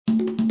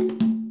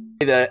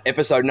the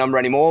episode number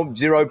anymore,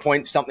 0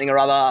 point something or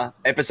other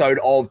episode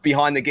of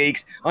Behind the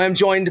Geeks. I am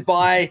joined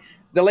by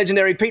the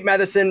legendary Pete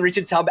Matheson,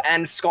 Richard Tubb,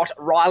 and Scott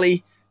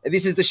Riley.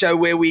 This is the show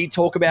where we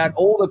talk about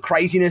all the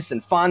craziness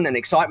and fun and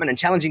excitement and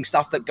challenging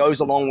stuff that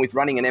goes along with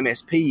running an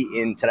MSP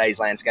in today's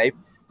landscape.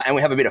 And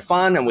we have a bit of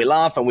fun and we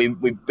laugh and we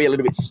be a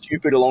little bit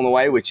stupid along the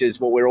way, which is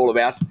what we're all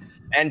about.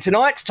 And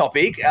tonight's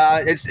topic,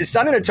 it's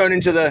starting to turn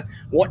into the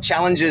what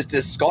challenges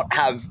does Scott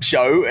have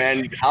show.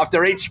 And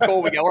after each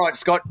call, we go, all right,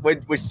 Scott, we're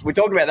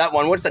talking about that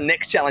one. What's the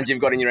next challenge you've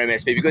got in your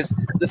MSP? Because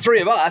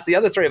the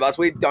other three of us,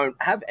 we don't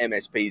have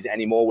MSPs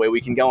anymore where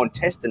we can go and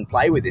test and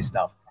play with this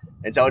stuff.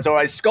 And so it's all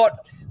right,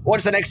 Scott,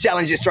 what's the next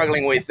challenge you're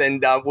struggling with?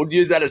 And we'll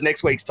use that as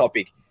next week's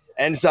topic.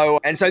 And so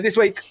this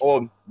week,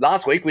 or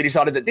last week, we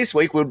decided that this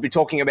week we'll be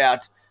talking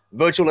about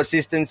virtual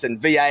assistants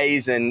and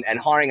VAs and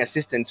hiring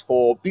assistants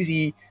for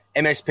busy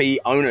MSP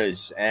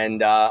owners.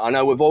 And I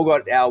know we've all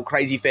got our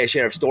crazy fair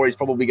share of stories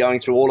probably going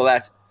through all of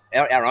that,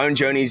 our own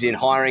journeys in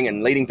hiring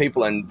and leading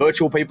people and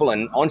virtual people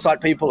and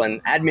on-site people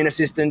and admin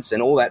assistants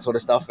and all that sort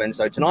of stuff. And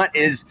so tonight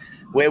is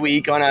where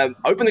we kind of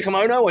open the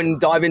kimono and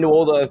dive into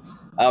all the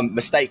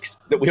mistakes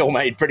that we all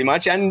made pretty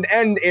much and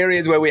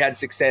areas where we had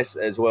success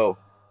as well.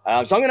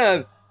 So I'm going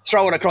to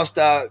throw it across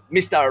to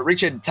Mr.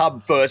 Richard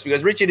Tubb first,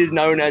 because Richard is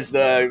known as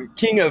the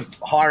king of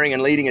hiring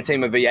and leading a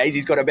team of VAs.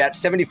 He's got about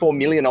 74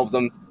 million of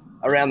them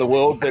around the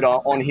world that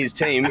are on his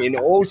team in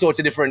all sorts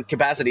of different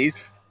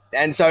capacities.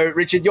 And so,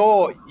 Richard,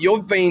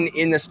 you've been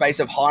in the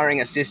space of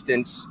hiring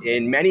assistants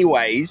in many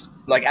ways,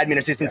 like admin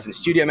assistants and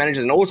studio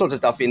managers and all sorts of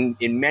stuff in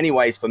many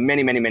ways for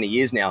many, many, many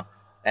years now.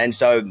 And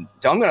so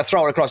I'm going to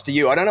throw it across to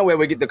you. I don't know where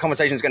the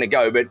conversation is going to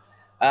go, but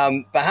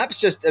perhaps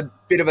just a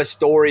bit of a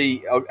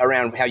story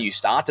around how you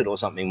started or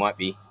something might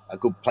be a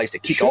good place to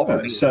kick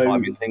off.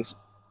 So things.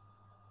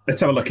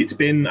 Let's have a look. It's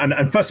been,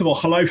 and first of all,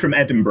 hello from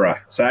Edinburgh.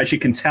 So as you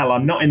can tell,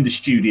 I'm not in the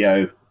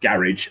studio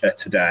garage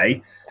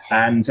today.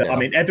 And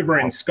I'm in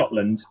Edinburgh in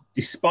Scotland,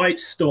 despite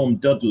Storm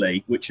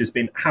Dudley, which has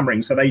been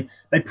hammering. So they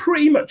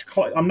pretty much,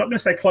 I'm not going to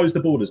say closed the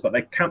borders, but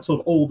they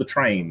cancelled all the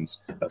trains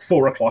at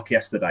 4 o'clock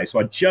yesterday. So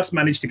I just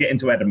managed to get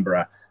into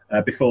Edinburgh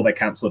before they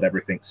cancelled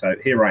everything. So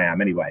here I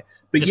am anyway.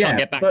 But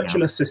just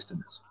virtual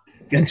assistants.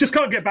 Just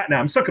can't get back now.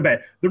 I'm stuck a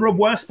bit. There are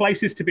worse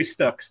places to be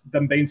stuck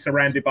than being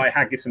surrounded by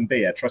haggis and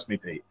beer. Trust me,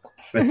 Pete.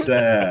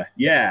 But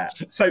yeah.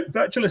 So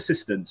virtual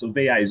assistants or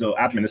VAs or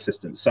admin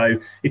assistants. So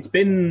it's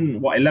been,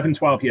 11,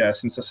 12 years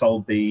since I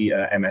sold the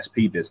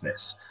MSP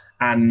business.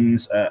 And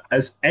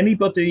as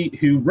anybody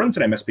who runs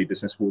an MSP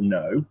business will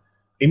know,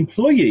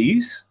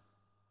 employees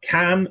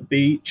can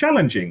be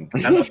challenging.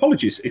 And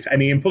apologies if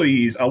any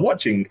employees are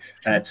watching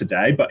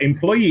today, but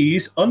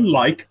employees,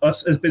 unlike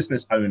us as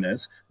business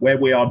owners, where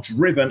we are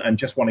driven and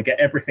just want to get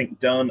everything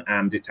done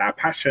and it's our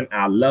passion,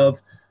 our love,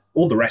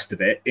 all the rest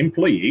of it,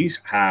 employees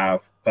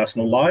have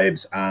personal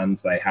lives and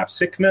they have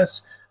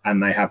sickness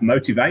and they have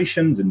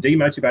motivations and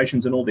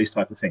demotivations and all these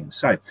type of things.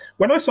 So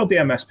when I sold the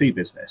MSP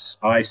business,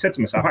 I said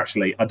to myself,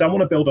 actually, I don't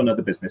want to build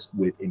another business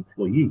with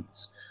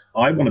employees.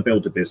 I want to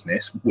build a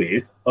business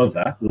with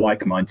other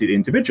like-minded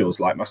individuals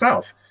like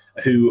myself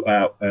who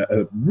are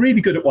really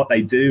good at what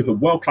they do, who are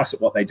world-class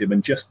at what they do,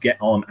 and just get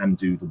on and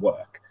do the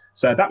work.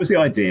 So that was the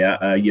idea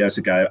years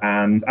ago.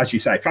 And as you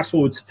say, fast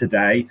forward to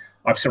today,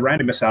 I've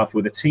surrounded myself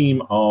with a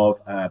team of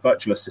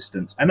virtual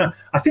assistants. And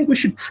I think we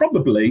should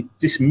probably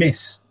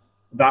dismiss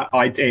that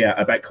idea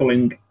about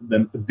calling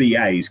them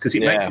VAs, because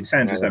it makes it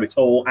sound as though it's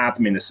all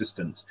admin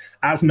assistants.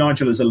 As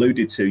Nigel has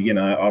alluded to,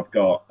 I've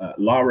got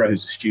Lara,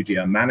 who's a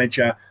studio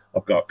manager.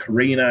 I've got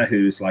Karina,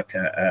 who's like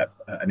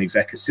an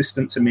exec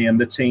assistant to me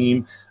and the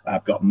team.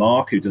 I've got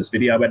Mark, who does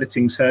video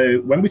editing. So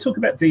when we talk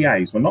about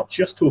VAs, we're not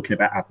just talking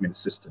about admin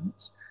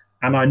assistants.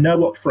 And I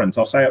know up front,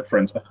 I'll say up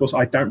front, of course,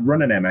 I don't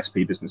run an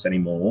MSP business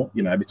anymore.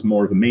 It's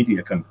more of a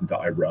media company that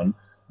I run.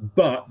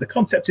 But the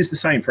concept is the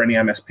same for any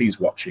MSPs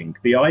watching.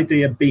 The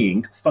idea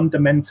being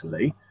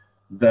fundamentally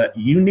that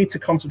you need to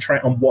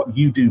concentrate on what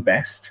you do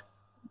best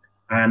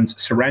and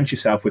surround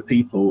yourself with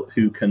people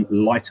who can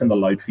lighten the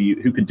load for you,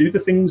 who can do the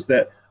things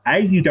that A,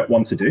 you don't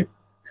want to do,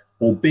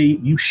 or B,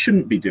 you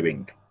shouldn't be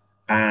doing.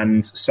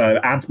 And so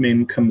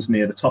admin comes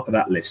near the top of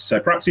that list. So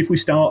perhaps if we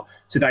start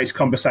today's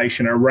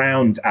conversation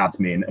around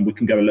admin, and we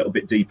can go a little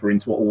bit deeper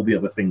into all the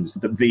other things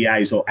that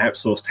VAs or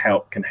outsourced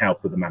help can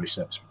help with the managed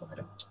service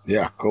provider.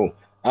 Yeah, cool.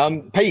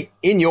 Pete,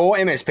 in your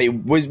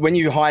MSP, when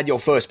you hired your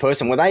first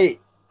person, were they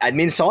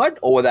admin side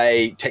or were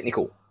they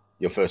technical,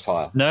 your first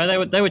hire?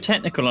 No, they were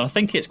technical. And I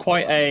think it's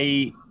quite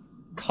a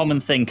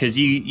common thing because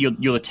you're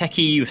the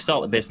techie, you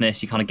start the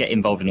business, you kind of get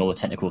involved in all the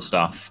technical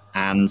stuff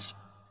and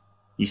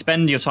you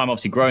spend your time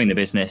obviously growing the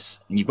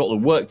business and you've got the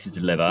work to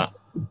deliver.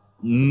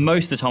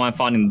 Most of the time I'm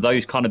finding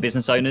those kind of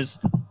business owners,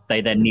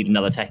 they then need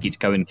another techie to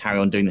go and carry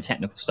on doing the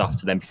technical stuff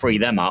to then free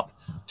them up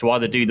to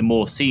either do the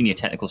more senior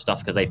technical stuff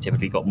because they've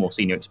typically got more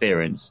senior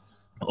experience,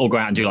 or go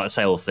out and do like a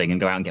sales thing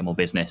and go out and get more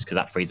business because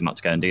that frees them up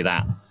to go and do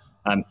that.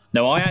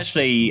 No,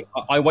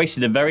 I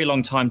wasted a very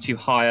long time to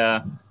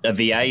hire a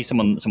VA,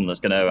 someone that's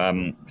going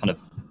to kind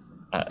of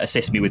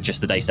assist me with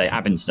just the day-to-day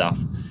admin stuff.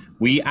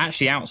 We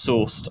actually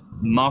outsourced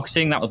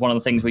marketing. That was one of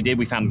the things we did.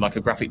 We found like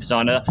a graphic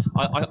designer.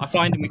 I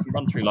find, and we can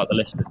run through like the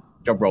list of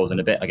job roles in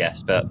a bit, I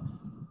guess. But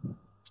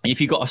if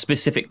you've got a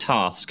specific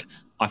task,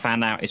 I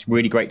found out it's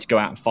really great to go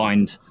out and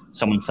find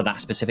someone for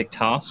that specific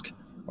task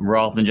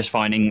rather than just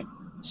finding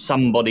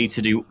somebody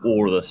to do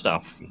all of the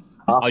stuff.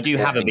 I do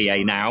have a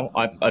VA now.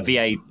 A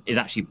VA is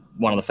actually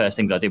one of the first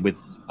things I did with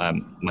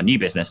my new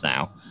business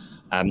now.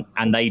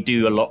 And they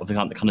do a lot of the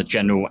kind of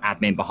general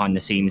admin behind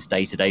the scenes,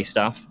 day-to-day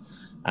stuff.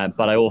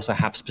 But I also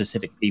have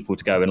specific people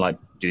to go and like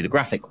do the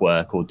graphic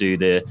work or do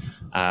the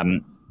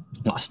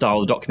like style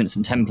the documents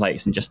and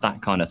templates and just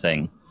that kind of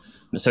thing.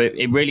 So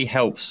it really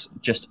helps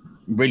just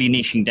really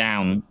niching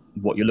down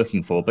what you're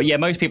looking for. But yeah,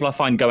 most people I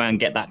find go out and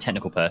get that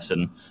technical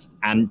person.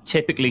 And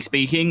typically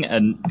speaking,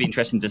 and it'd be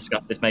interesting to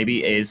discuss this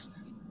maybe, is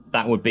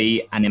that would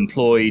be an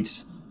employed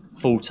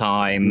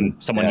full-time,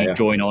 someone you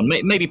join on.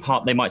 Maybe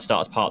they might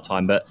start as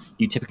part-time, but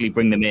you typically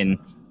bring them in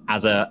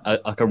as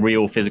a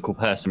real physical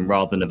person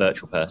rather than a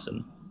virtual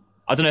person.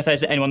 I don't know if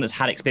there's anyone that's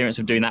had experience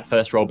of doing that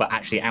first role, but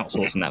actually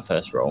outsourcing that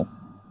first role.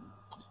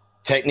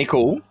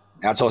 Technical,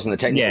 outsourcing the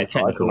technical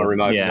side from a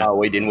remote. Yeah. No,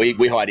 we didn't.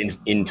 We hired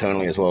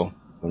internally as well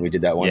when we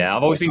did that one. Yeah,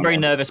 I've always been very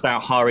nervous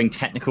about hiring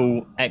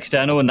technical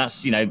external, and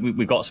that's,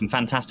 we've got some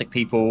fantastic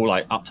people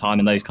like Uptime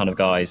and those kind of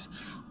guys.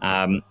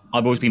 I've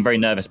always been very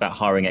nervous about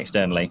hiring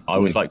externally. I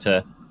always like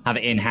to have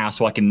it in-house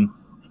so I can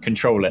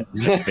control it,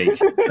 so to speak.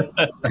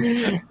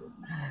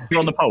 You're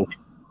on the poll.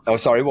 Oh,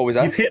 sorry, what was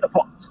that?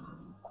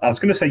 I was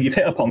going to say, you've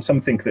hit upon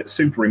something that's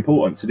super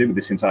important to do with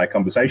this entire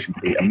conversation,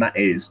 Pete, and that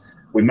is,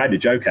 we made a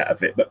joke out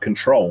of it, but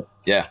control.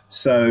 Yeah.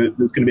 So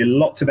there's going to be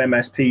lots of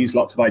MSPs,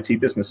 lots of IT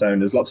business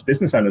owners, lots of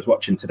business owners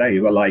watching today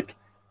who are like,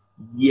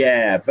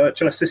 yeah,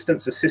 virtual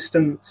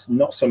assistants,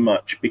 not so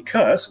much,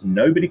 because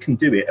nobody can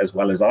do it as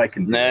well as I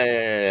can do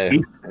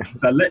it.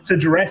 So let's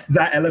address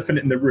that elephant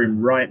in the room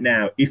right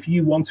now. If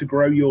you want to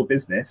grow your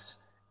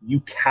business,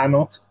 you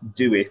cannot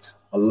do it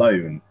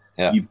alone.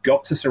 Yeah. You've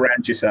got to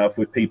surround yourself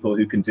with people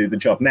who can do the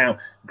job. Now,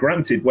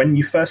 granted, when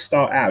you first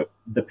start out,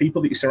 the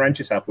people that you surround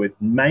yourself with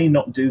may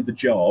not do the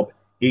job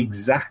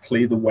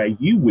exactly the way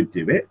you would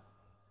do it,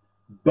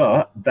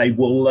 but they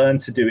will learn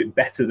to do it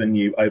better than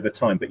you over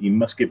time, but you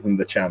must give them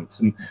the chance.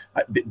 And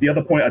the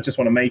other point I just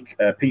want to make,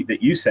 Pete,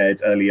 that you said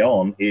early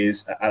on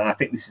is, and I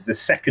think this is the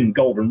second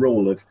golden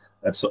rule of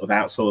sort of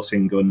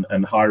outsourcing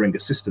and hiring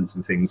assistants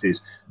and things,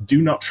 is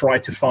do not try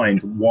to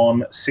find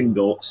one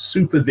single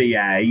super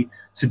VA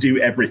to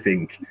do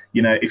everything.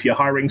 If you're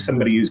hiring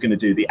somebody who's going to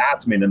do the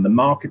admin and the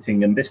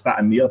marketing and this, that,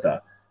 and the other,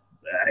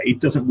 it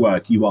doesn't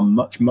work. You are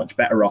much, much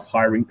better off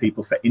hiring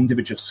people for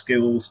individual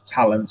skills,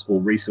 talents, or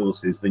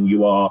resources than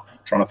you are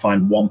trying to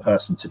find one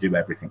person to do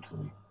everything for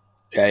you.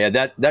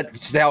 Yeah.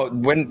 That's how,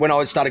 when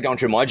I started going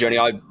through my journey,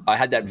 I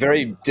had that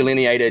very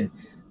delineated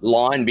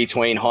line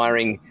between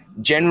hiring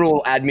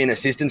general admin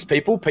assistance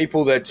people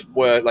that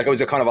were like, it was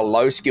a kind of a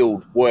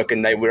low-skilled work,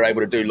 and they were able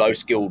to do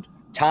low-skilled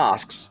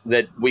tasks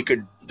that we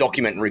could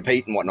document and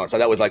repeat and whatnot. So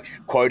that was like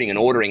quoting and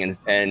ordering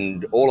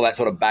and all of that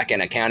sort of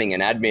back-end accounting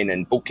and admin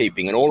and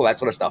bookkeeping and all of that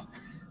sort of stuff.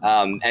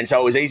 And so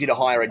it was easy to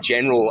hire a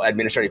general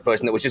administrative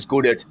person that was just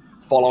good at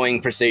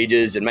following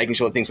procedures and making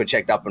sure things were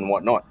checked up and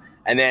whatnot.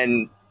 And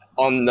then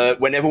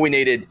whenever we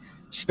needed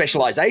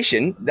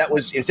specialization, that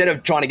was, instead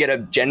of trying to get a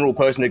general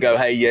person to go,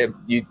 hey, yeah,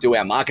 you do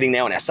our marketing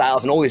now and our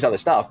sales and all this other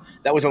stuff,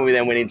 that was when we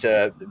then went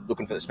into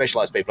looking for the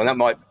specialized people.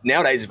 And that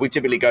nowadays, we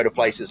typically go to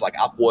places like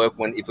Upwork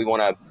if we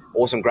want an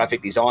awesome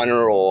graphic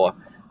designer or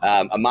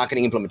a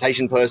marketing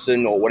implementation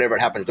person or whatever it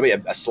happens to be,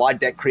 a slide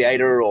deck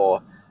creator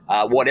or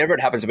whatever it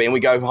happens to be. And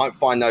we go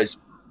find those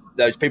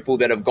people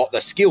that have got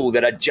the skill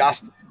that are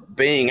just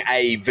being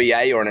a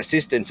VA or an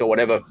assistant or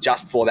whatever,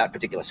 just for that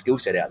particular skill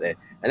set out there.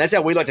 And that's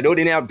how we like to do it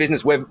in our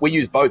business. We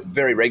use both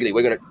very regularly.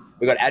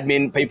 We've got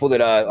admin people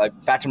that are like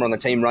Fatima on the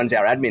team runs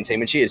our admin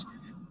team, and she is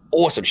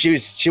awesome.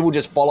 She will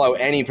just follow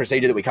any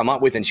procedure that we come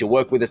up with, and she'll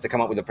work with us to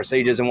come up with the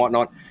procedures and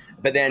whatnot.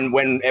 But then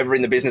whenever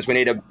in the business we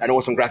need an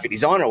awesome graphic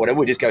designer or whatever,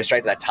 we just go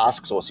straight to that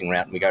task sourcing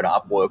route, and we go to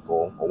Upwork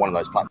or one of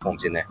those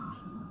platforms in there.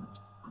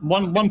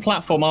 One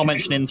platform I'll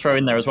throw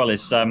in there as well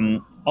is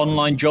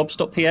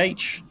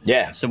onlinejobs.ph.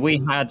 Yeah. So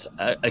we had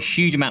a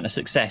huge amount of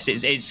success.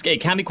 It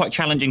can be quite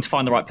challenging to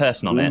find the right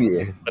person on it.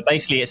 Yeah. But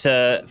basically, it's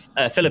a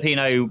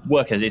Filipino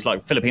workers. It's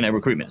like Filipino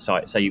recruitment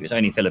site. So it's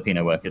only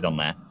Filipino workers on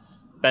there.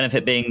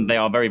 Benefit being they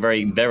are very,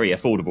 very, very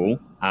affordable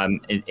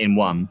in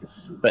one.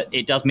 But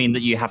it does mean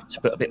that you have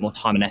to put a bit more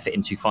time and effort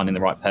into finding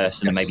the right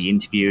person and maybe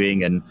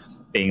interviewing and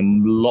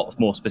being a lot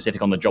more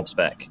specific on the job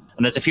spec.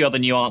 And there's a few other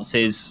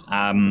nuances.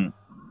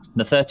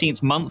 The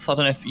 13th month, I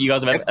don't know if you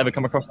guys have ever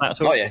come across that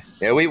at all. Oh, yeah.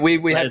 Yeah,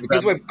 we have,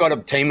 because we've got a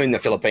team in the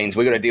Philippines,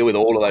 we've got to deal with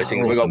all of those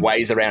things. Awesome. We've got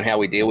ways around how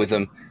we deal with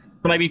them.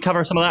 Maybe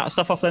cover some of that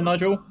stuff off there,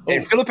 Nigel?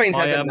 Yeah, Philippines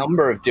has a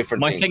number of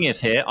different things. My thing is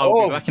here.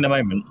 I'll be back in a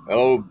moment.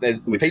 Oh,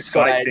 Pete's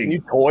got a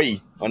new toy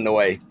on the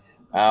way.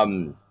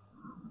 But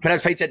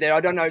as Pete said there,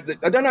 I don't know.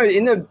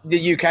 In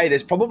the UK,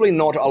 there's probably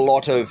not a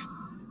lot of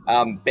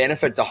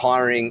benefit to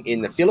hiring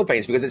in the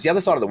Philippines because it's the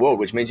other side of the world,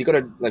 which means you've got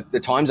to, like, the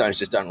time zones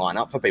just don't line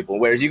up for people.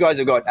 Whereas you guys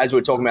have got, as we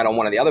were talking about on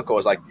one of the other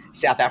calls, like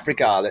South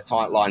Africa that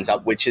lines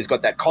up, which has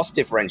got that cost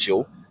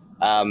differential,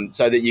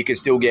 so that you can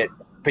still get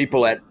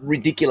people at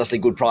ridiculously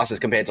good prices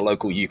compared to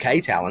local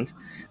UK talent,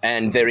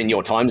 and they're in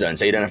your time zone,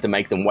 so you don't have to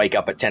make them wake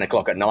up at 10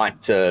 o'clock at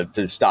night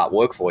to start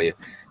work for you.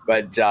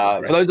 But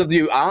for those of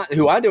you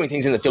who are doing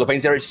things in the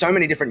Philippines, there are so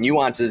many different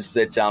nuances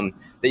that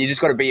you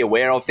just got to be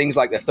aware of. Things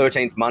like the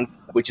 13th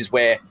month, which is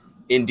where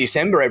in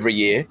December every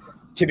year,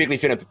 typically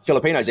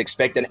Filipinos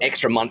expect an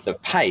extra month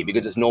of pay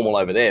because it's normal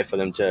over there for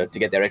them to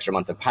get their extra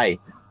month of pay,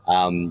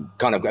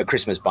 kind of a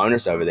Christmas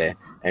bonus over there.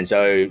 And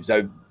so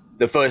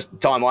the first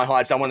time I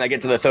hired someone, they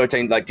get to the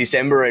 13th, like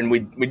December, and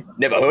we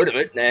never heard of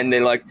it. And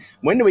they're like,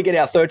 when do we get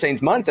our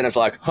 13th month? And it's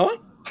like, huh?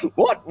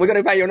 What? We're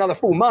going to pay you another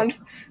full month?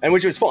 And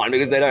which was fine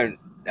because they don't,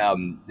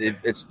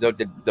 it's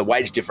the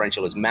wage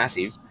differential is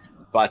massive.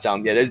 But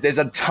there's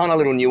a ton of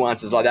little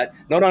nuances like that.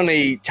 Not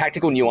only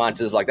tactical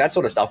nuances like that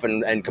sort of stuff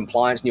and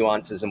compliance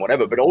nuances and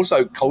whatever, but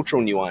also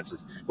cultural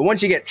nuances. But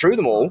once you get through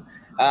them all,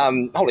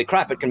 holy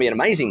crap, it can be an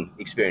amazing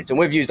experience. And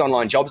we've used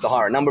online jobs to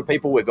hire a number of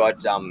people. We've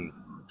got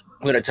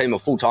a team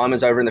of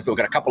full-timers over we've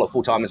got a couple of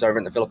full-timers over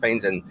in the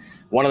Philippines, and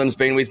one of them's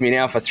been with me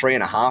now for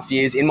 3.5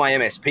 years. In my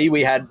MSP,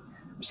 we had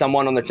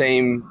someone on the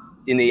team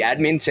in the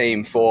admin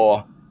team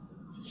for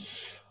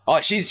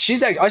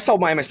she's I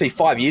sold my MSP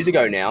 5 years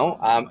ago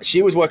now.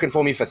 She was working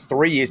for me for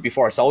 3 years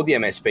before I sold the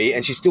MSP,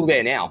 and she's still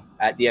there now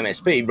at the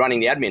MSP running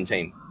the admin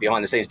team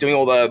behind the scenes, doing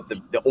all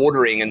the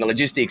ordering and the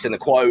logistics and the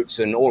quotes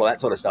and all of that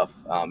sort of stuff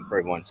for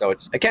everyone. So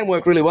it can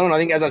work really well. And I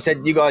think, as I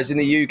said, you guys in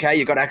the UK,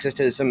 you've got access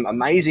to some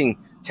amazing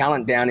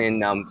talent down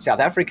in South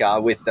Africa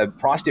with the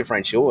price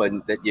differential,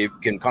 and that you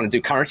can kind of do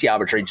currency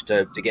arbitrage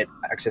to get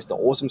access to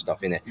awesome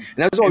stuff in there. And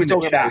that's what we're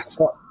talking about.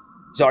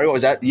 Sorry, what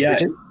was that? Yeah.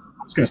 Richard?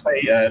 I was going to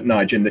say,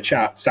 Nigel, in the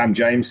chat, Sam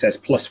James says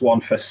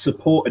 +1 for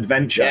support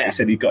adventure. Yeah. He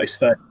said he got his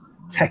first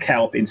tech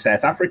help in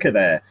South Africa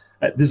there.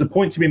 There's a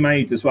point to be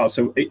made as well.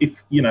 So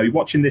if you're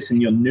watching this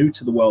and you're new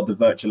to the world of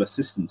virtual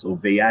assistants or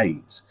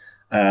VAs,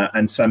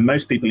 and so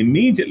most people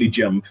immediately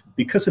jump,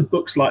 because of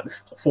books like The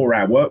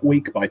 4-Hour Work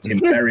Week by Tim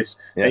Ferriss,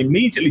 they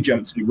immediately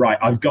jump to, right,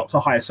 I've got to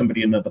hire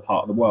somebody in another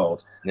part of the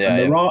world. And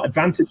there are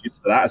advantages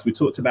for that, as we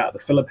talked about the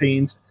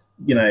Philippines,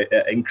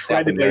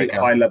 incredibly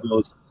high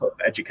levels of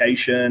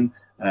education,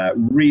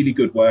 really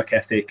good work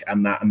ethic,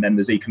 and then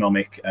there's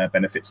economic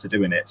benefits to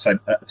doing it. So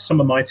some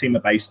of my team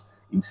are based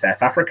in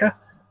South Africa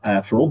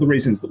for all the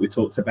reasons that we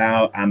talked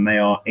about, and they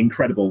are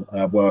incredible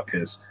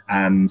workers.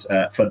 And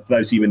for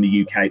those of you in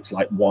the UK, it's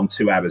like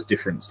 1-2 hours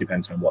difference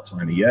depending on what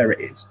time of year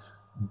it is.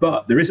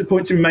 But there is a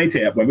point to be made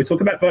here. When we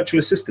talk about virtual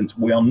assistants,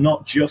 we are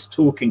not just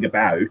talking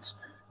about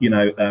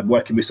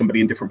working with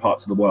somebody in different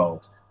parts of the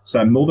world.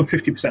 So more than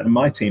 50% of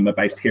my team are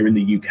based here in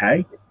the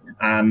UK,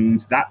 and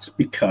that's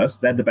because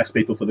they're the best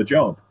people for the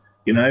job.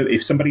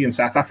 If somebody in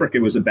South Africa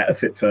was a better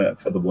fit for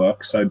the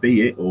work, so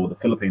be it, or the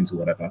Philippines or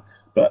whatever.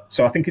 But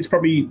so I think it's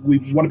probably,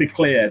 we want to be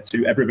clear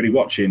to everybody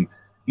watching,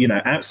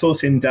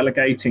 outsourcing,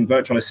 delegating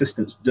virtual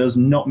assistants does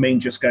not mean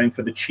just going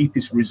for the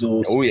cheapest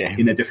resource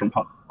in a different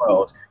part of the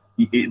world.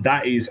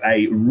 That is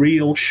a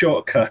real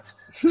shortcut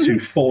to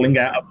falling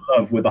out of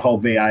love with the whole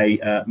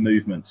VA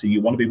movement. So you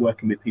want to be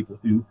working with people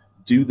who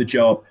do the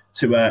job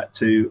to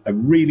a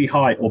really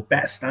high or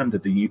better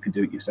standard than you can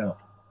do it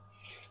yourself.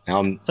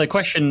 So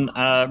question,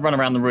 run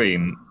around the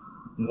room.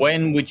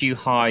 When would you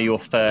hire your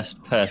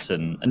first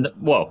person? And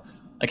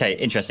okay,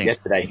 interesting.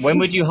 Yesterday. When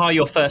would you hire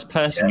your first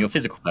person, your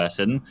physical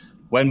person?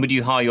 When would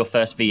you hire your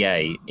first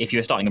VA? If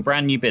you're starting a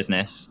brand new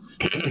business,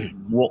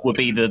 what would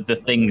be the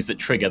things that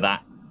trigger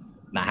that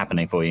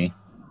happening for you?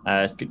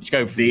 Could you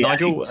go,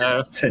 Nigel?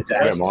 Today.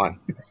 Where am I?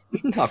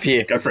 Up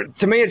here. Go for it.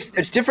 To me,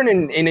 it's different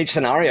in each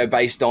scenario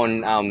based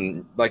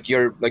on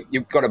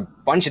you've got a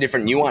bunch of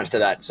different nuance to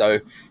that. So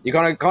you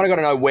kind of got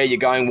to know where you're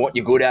going, what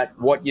you're good at,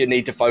 what you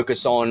need to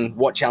focus on,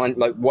 what challenge,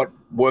 what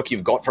work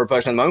you've got for a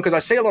person at the moment. Because I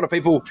see a lot of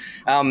people,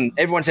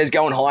 everyone says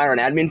go and hire an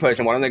admin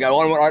person. Why don't they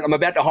go, I'm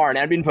about to hire an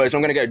admin person,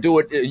 I'm going to go do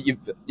it.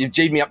 You've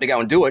G'd me up to go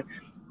and do it.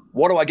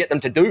 What do I get them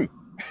to do?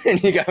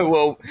 And you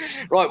go,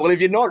 if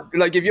you're not,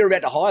 if you're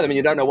about to hire them and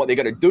you don't know what they're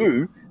going to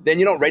do, then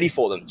you're not ready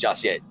for them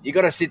just yet. You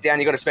got to sit down,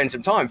 you got to spend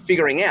some time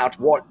figuring out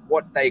what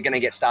they're going to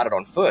get started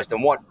on first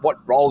and what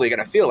role they're going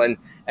to fill. And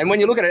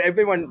when you look at it,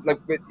 everyone,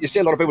 you see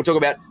a lot of people talk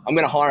about, I'm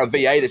going to hire a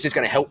VA that's just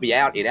going to help me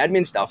out in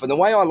admin stuff. And the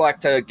way I like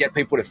to get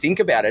people to think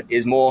about it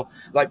is more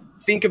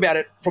think about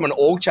it from an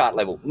org chart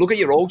level. Look at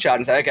your org chart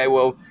and say, okay,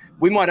 well,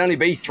 we might only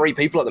be 3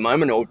 people at the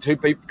moment, or 2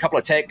 people, a couple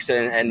of techs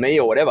and me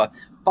or whatever.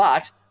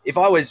 But if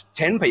I was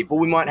 10 people,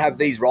 we might have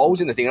these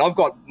roles in the thing. And I've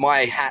got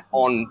my hat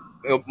on,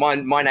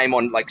 my name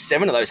on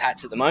 7 of those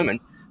hats at the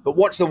moment. But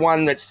what's the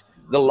one that's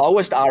the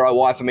lowest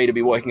ROI for me to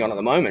be working on at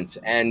the moment?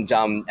 And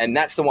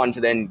that's the one to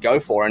then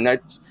go for. And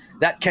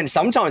that can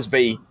sometimes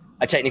be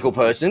a technical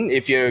person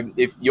if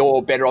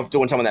you're better off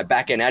doing some of that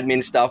back end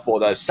admin stuff or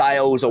the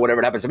sales or whatever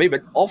it happens to be.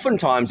 But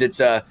oftentimes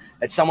it's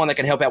someone that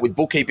can help out with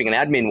bookkeeping and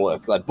admin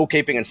work, like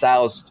bookkeeping and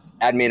sales,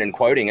 admin and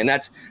quoting, and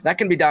that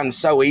can be done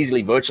so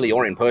easily virtually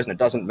or in person. It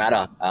doesn't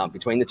matter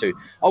between the two.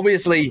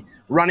 Obviously,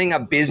 running a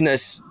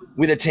business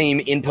with a team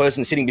in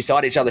person, sitting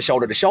beside each other,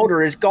 shoulder to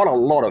shoulder, has got a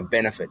lot of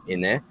benefit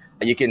in there.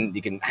 You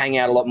can hang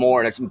out a lot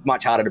more, and it's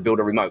much harder to build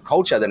a remote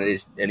culture than it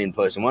is an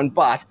in-person one.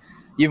 But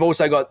you've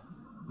also got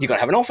to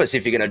have an office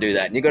if you're going to do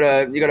that, and you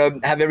got to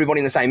have everybody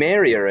in the same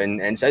area,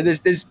 and so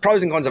there's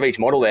pros and cons of each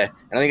model there.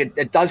 And I think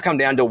it does come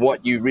down to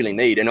what you really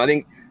need. And I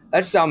think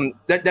that's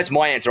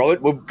my answer.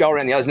 We'll go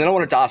around the others, and then I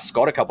wanted to ask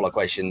Scott a couple of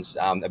questions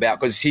about,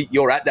 because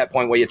you're at that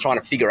point where you're trying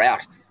to figure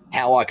out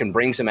how I can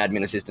bring some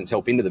admin assistance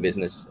help into the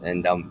business,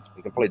 and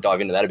we can probably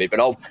dive into that a bit. But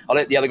I'll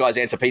let the other guys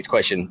answer Pete's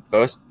question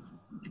first.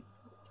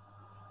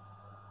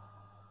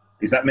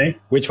 Is that me?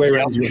 Which way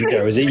around do you want to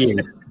go? Is it you?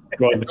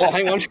 Go on. Oh,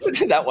 hang on,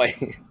 that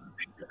way.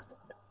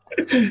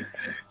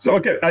 So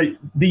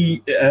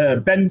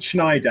the Ben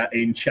Schneider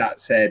in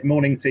chat said,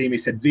 "Morning team." He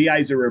said,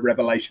 "VAs are a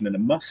revelation and a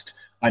must.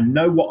 I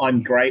know what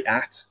I'm great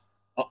at,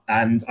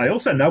 and I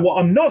also know what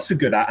I'm not so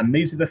good at, and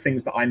these are the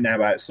things that I now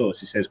outsource."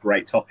 He says,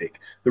 "Great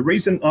topic." The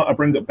reason I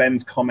bring up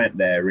Ben's comment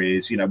there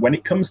is, when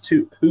it comes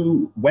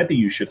to whether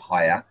you should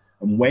hire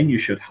and when you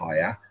should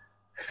hire,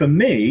 for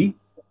me,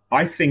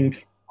 I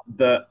think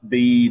that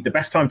the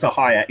best time to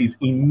hire is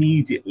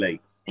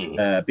immediately,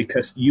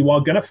 because you are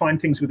going to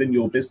find things within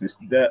your business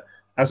that,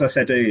 as I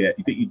said earlier,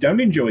 that you don't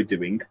enjoy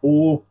doing,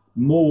 or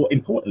more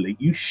importantly,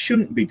 you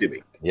shouldn't be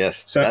doing.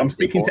 Yes. So I'm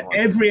speaking to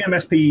every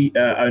MSP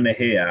owner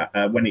here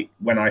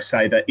when I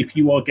say that if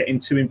you are getting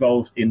too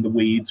involved in the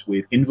weeds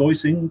with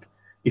invoicing,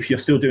 if you're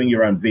still doing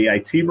your own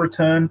VAT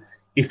return,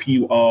 if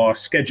you are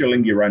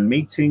scheduling your own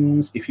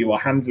meetings, if you are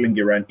handling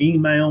your own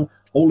email,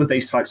 all of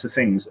these types of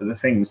things are the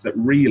things that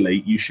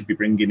really you should be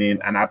bringing in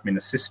an admin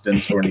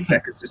assistant or an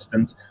exec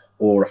assistant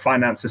or a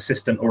finance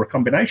assistant or a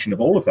combination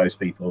of all of those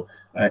people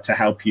to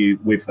help you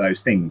with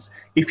those things.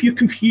 If you're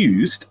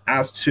confused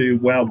as to,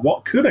 well,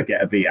 what could I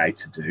get a VA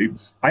to do?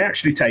 I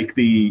actually take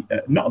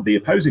not the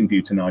opposing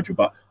view to Nigel,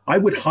 but I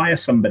would hire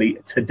somebody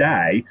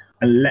today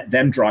and let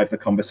them drive the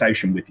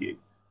conversation with you.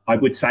 I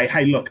would say,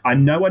 hey, look, I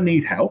know I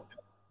need help.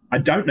 I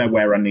don't know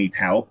where I need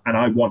help, and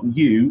I want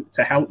you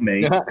to help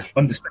me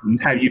understand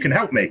how you can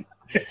help me.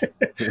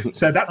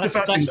 So that's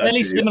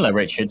fairly similar,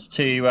 Richard,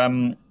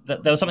 to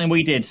there was something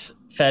we did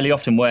fairly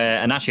often where,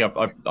 and actually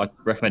I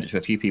recommend it to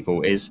a few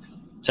people, is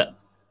to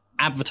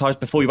advertise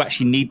before you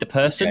actually need the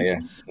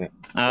person.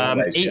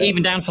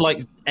 Even down to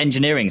like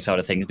engineering side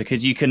of things,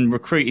 because you can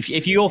recruit.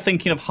 If you're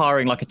thinking of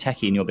hiring like a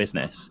techie in your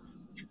business,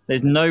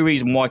 there's no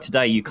reason why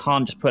today you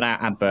can't just put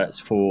out adverts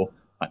for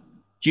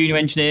junior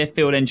engineer,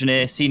 field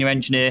engineer, senior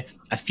engineer,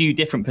 a few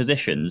different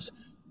positions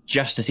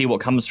just to see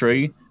what comes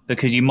through,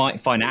 because you might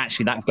find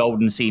actually that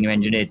golden senior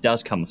engineer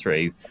does come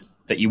through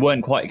that you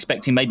weren't quite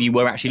expecting. Maybe you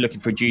were actually looking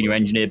for a junior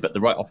engineer, but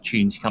the right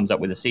opportunity comes up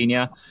with a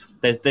senior.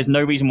 There's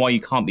no reason why you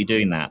can't be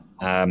doing that.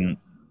 And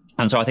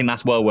so I think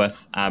that's well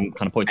worth kind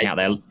of pointing out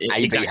there.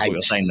 Exactly what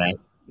you're saying there.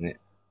 Yeah.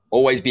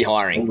 Always be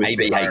hiring.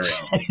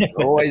 ABH.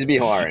 Always be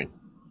hiring.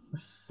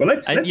 Well,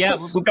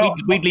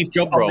 we'd leave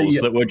job roles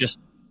that were just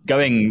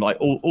going like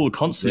all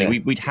constantly.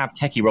 We'd have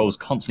techie roles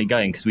constantly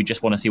going because we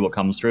just want to see what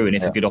comes through, and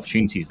if a good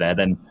opportunity's there,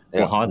 then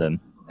we'll hire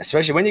them.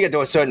 Especially when you get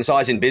to a certain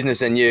size in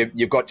business and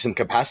you've got some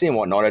capacity and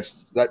whatnot,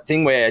 it's that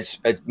thing where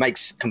it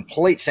makes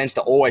complete sense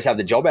to always have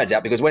the job ads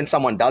out, because when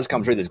someone does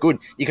come through that's good,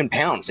 you can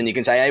pounce and you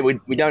can say, hey,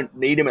 we don't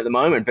need him at the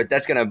moment, but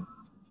that's going to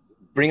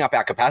bring up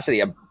our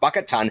capacity a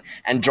bucket ton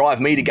and drive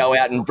me to go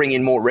out and bring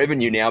in more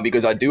revenue now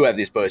because I do have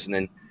this person.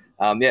 And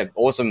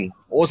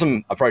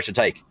awesome approach to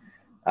take.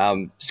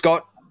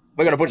 Scott,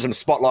 we're going to put some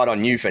spotlight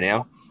on you for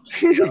now.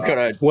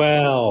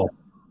 Well,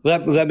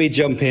 let me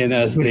jump in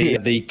as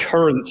the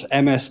current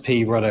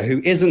MSP runner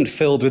who isn't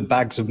filled with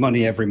bags of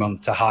money every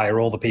month to hire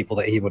all the people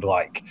that he would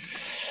like.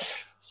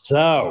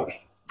 So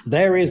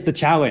there is the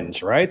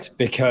challenge, right?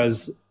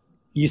 Because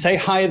you say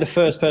hire the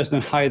first person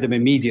and hire them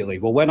immediately.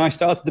 Well, when I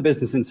started the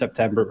business in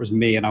September, it was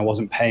me and I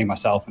wasn't paying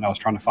myself and I was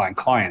trying to find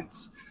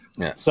clients.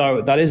 Yeah.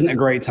 So that isn't a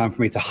great time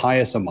for me to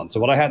hire someone. So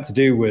what I had to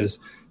do was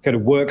kind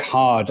of work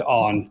hard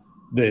on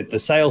the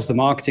sales, the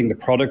marketing, the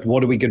product.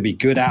 What are we going to be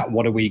good at?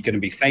 What are we going to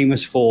be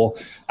famous for?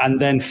 And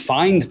then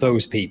find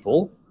those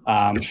people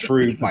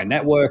through my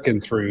network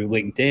and through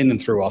LinkedIn and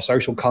through our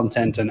social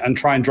content and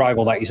try and drive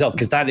all that yourself,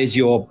 because that is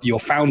your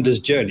founder's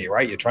journey,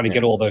 right? You're trying to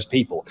get all those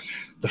people.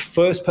 The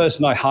first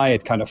person I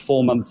hired kind of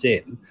 4 months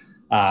in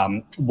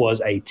was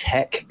a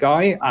tech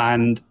guy.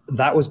 And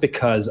that was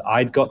because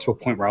I'd got to a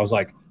point where I was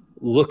like,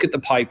 look at the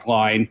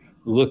pipeline,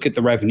 look at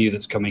the revenue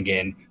that's coming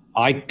in.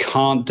 I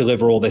can't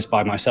deliver all this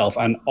by myself.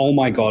 And oh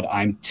my God,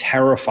 I'm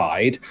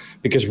terrified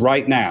because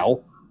right now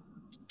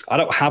I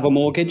don't have a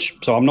mortgage,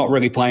 so I'm not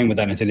really playing with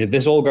anything. If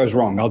this all goes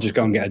wrong, I'll just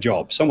go and get a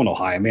job. Someone will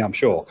hire me, I'm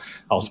sure.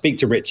 I'll speak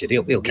to Richard.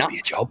 He'll give me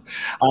a job.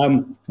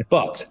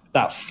 But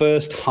that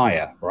first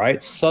hire,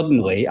 right?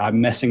 Suddenly I'm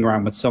messing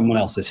around with someone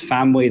else's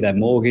family, their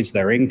mortgage,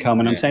 their income.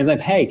 And I'm saying to them,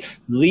 hey,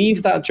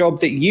 leave that job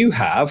that you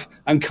have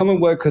and come and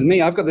work with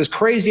me. I've got this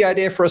crazy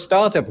idea for a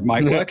startup. It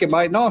might work, it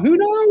might not. Who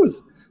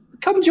knows?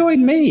 Come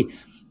join me.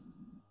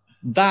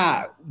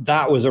 That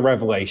was a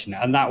revelation.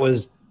 And that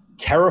was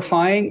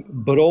terrifying,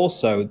 but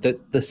also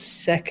that the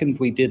second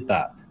we did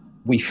that,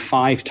 we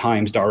 5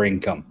 times our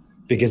income,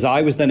 because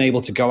I was then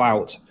able to go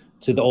out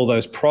to all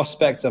those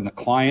prospects and the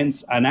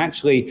clients and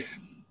actually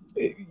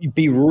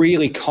be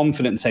really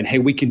confident in saying, hey,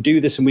 we can do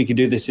this and we can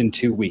do this in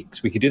 2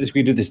 weeks. We can do this,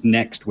 we can do this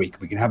next week.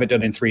 We can have it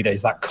done in 3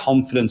 days. That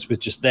confidence was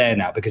just there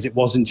now because it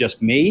wasn't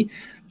just me.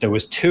 There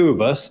was 2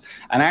 of us.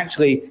 And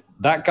actually,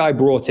 that guy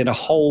brought in a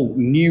whole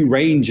new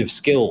range of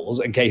skills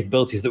and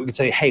capabilities that we could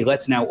say, hey,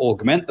 let's now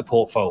augment the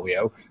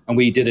portfolio. And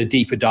we did a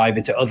deeper dive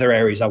into other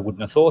areas I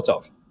wouldn't have thought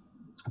of.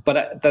 But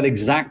at that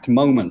exact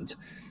moment,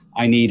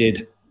 I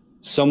needed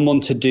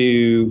someone to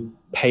do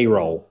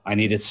payroll. I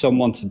needed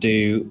someone to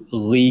do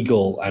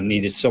legal. I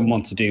needed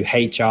someone to do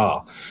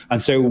HR. And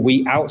so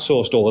we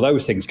outsourced all of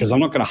those things because I'm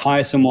not going to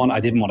hire someone. I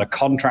didn't want to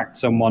contract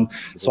someone.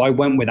 So I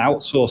went with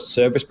outsourced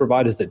service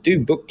providers that do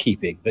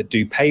bookkeeping, that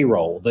do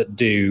payroll, that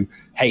do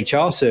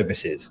HR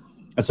services.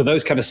 And so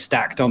those kind of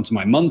stacked onto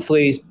my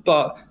monthlies,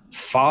 but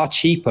far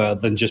cheaper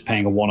than just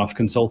paying a one-off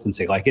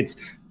consultancy. Like it's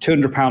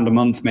 £200 a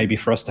month maybe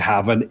for us to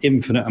have an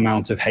infinite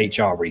amount of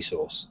HR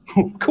resource.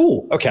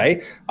 Cool.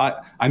 Okay.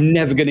 I'm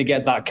never going to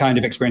get that kind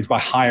of experience by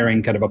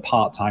hiring kind of a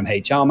part-time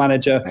HR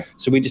manager.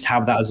 So we just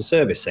have that as a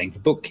service, same for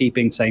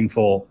bookkeeping, same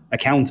for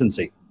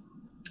accountancy.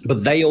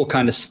 But they all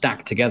kind of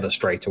stack together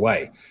straight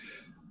away.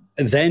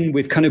 And then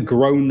we've kind of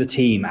grown the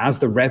team. As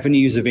the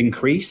revenues have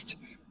increased,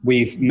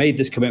 we've made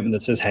this commitment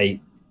that says, hey,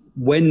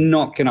 we're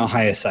not going to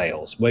hire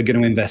sales. We're going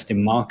to invest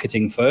in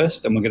marketing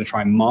first, and we're going to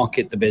try and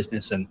market the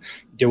business and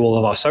do all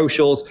of our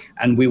socials.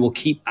 And we will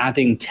keep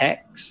adding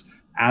techs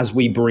as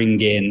we bring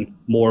in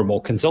more and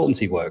more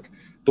consultancy work.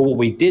 But what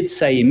we did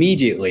say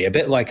immediately, a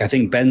bit like I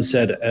think Ben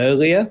said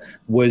earlier,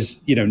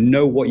 was,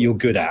 know what you're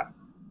good at.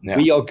 Yeah.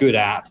 We are good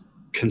at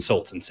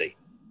consultancy.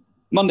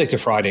 Monday to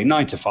Friday,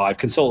 9 to 5,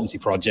 consultancy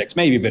projects,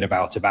 maybe a bit of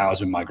out of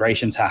hours when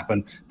migrations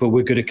happen, but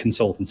we're good at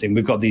consultancy. And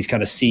we've got these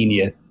kind of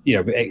senior,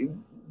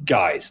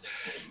 guys.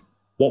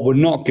 What we're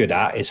not good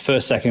at is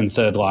first, second,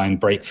 third line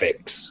break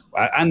fix.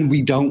 And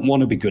we don't want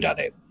to be good at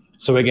it.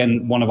 So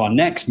again, one of our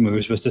next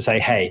moves was to say,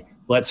 hey,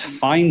 let's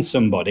find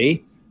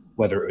somebody,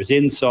 whether it was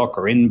in SOC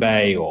or in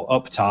Bay or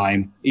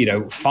uptime,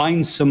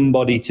 find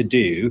somebody to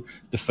do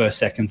the first,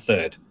 second,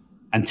 third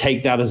and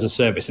take that as a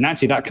service. And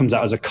actually that comes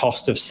out as a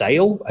cost of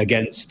sale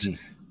against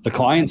the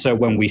client. So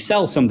when we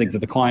sell something to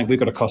the client, we've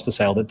got a cost of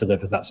sale that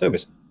delivers that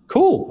service.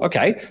 Cool.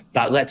 Okay.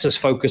 That lets us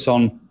focus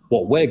on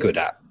what we're good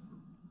at.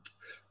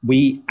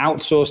 We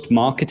outsourced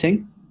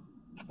marketing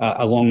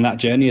along that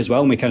journey as well.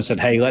 And we kind of said,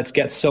 hey, let's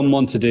get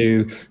someone to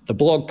do the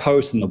blog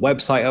posts and the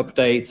website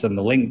updates and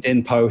the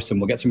LinkedIn posts,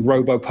 and we'll get some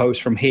robo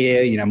posts from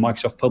here.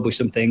 Microsoft published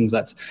some things.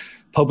 Let's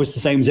publish the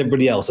same as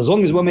everybody else. As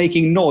long as we're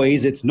making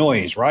noise, it's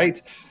noise, right?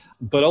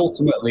 But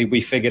ultimately, we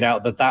figured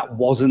out that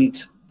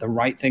wasn't the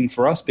right thing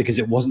for us because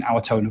it wasn't our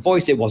tone of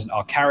voice. It wasn't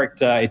our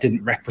character. It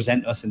didn't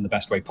represent us in the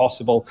best way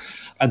possible.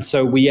 And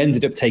so we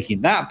ended up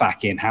taking that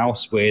back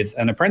in-house with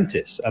an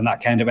apprentice. And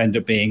that kind of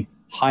ended up being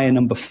hire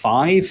number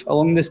 5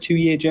 along this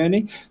 2-year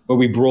journey, where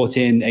we brought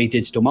in a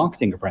digital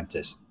marketing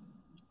apprentice.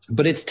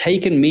 But it's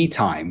taken me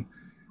time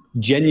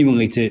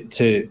genuinely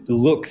to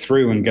look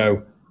through and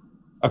go,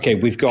 okay,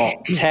 we've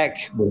got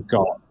tech, we've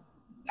got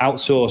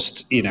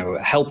outsourced,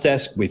 help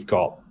desk, we've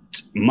got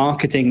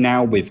marketing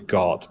now, we've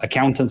got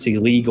accountancy,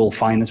 legal,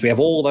 finance, we have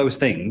all those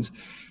things.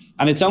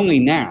 And it's only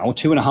now,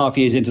 2.5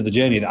 years into the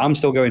journey, that I'm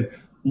still going,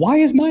 why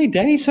is my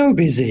day so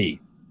busy?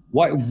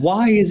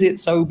 Why is it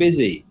so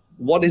busy?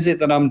 What is it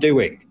that I'm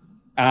doing?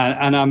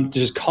 And I'm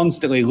just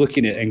constantly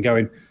looking at it and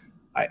going,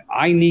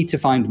 I need to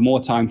find more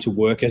time to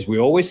work, as we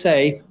always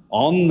say,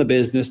 on the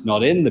business,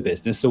 not in the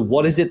business. So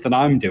what is it that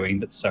I'm doing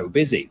that's so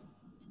busy?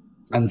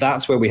 And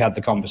that's where we had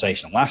the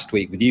conversation last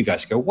week with you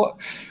guys. Go,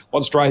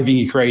 what's driving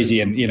you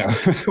crazy? And,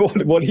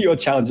 what are your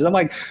challenges? I'm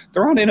like,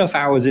 there aren't enough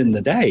hours in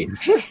the day.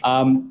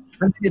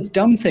 It's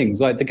dumb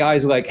things. Like the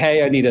guys are like,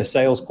 hey, I need a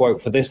sales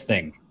quote for this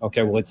thing.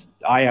 Okay, well,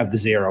 I have the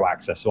zero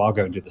access, so I'll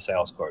go and do the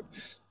sales quote.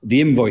 The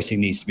invoicing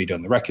needs to be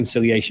done. The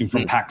reconciliation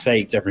from PAX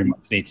 8 every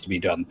month needs to be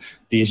done.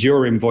 The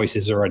Azure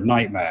invoices are a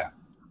nightmare.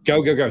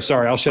 Go.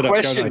 Sorry, I'll shut up.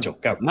 Go, Nigel.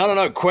 Go.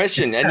 No.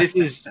 Question. And this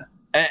is...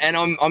 And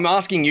I'm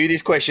asking you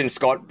this question,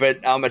 Scott, but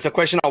it's a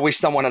question I wish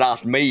someone had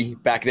asked me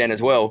back then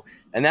as well.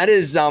 And that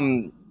is,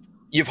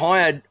 you've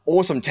hired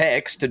awesome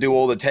techs to do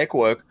all the tech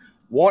work.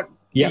 What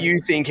do you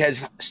think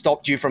has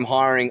stopped you from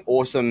hiring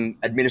awesome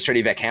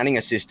administrative accounting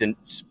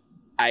assistants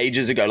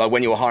ages ago, like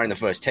when you were hiring the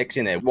first techs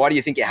in there? Why do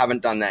you think you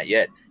haven't done that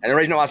yet? And the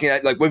reason I'm asking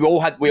that, like we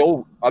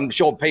all, I'm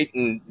sure Pete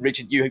and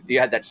Richard, you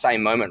had that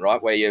same moment,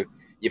 right? Where you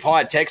you've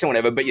hired techs and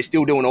whatever, but you're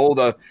still doing all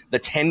the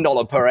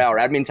 $10 per hour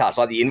admin tasks,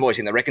 like the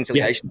invoicing, the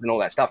reconciliations, and all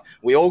that stuff.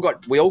 We all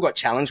got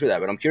challenged with that.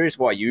 But I'm curious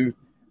why you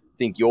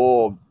think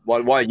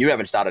why you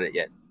haven't started it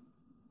yet.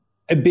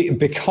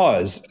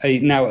 Because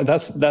now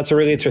that's a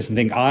really interesting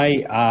thing.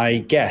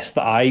 I guess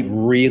that I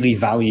really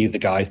value the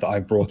guys that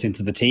I've brought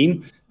into the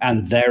team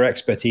and their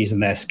expertise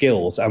and their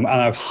skills, and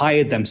I've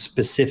hired them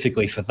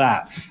specifically for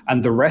that.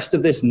 And the rest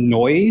of this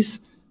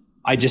noise,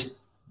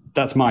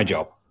 that's my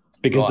job.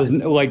 Because there's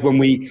like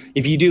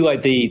if you do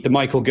like the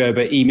Michael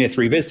Gerber E-Myth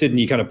Revisited, and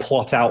you kind of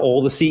plot out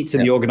all the seats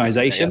in the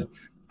organization,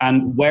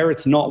 and where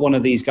it's not one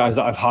of these guys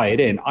that I've hired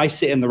in, I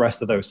sit in the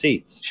rest of those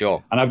seats.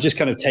 Sure. And I've just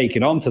kind of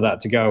taken on to that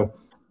to go,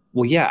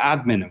 well, yeah,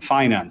 admin and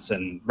finance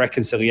and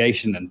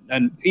reconciliation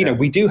and you know,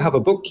 we do have a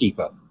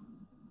bookkeeper,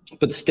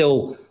 but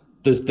still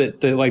there's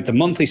the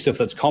monthly stuff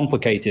that's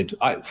complicated.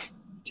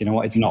 Do you know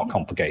what? It's not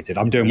complicated.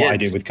 I'm doing what I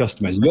do with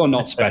customers. You're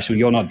not special.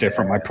 You're not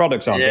different. My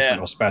products aren't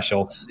different or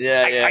special.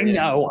 I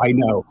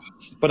know.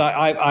 But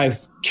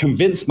I've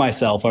convinced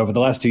myself over the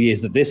last 2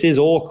 years that this is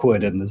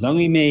awkward and there's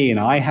only me and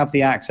I have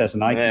the access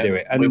and I can do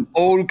it. And we've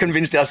all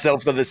convinced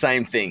ourselves of the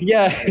same thing.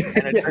 Yeah.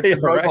 And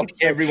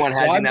it's everyone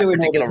has in that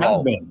particular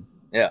role. Admin.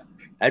 Yeah.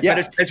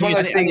 But it's one of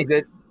those things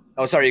that,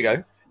 oh, sorry, you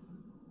go.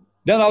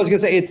 No, I was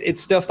going to say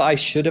it's stuff that I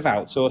should have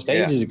outsourced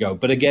ages ago.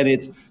 But again,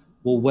 it's,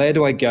 well, where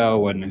do I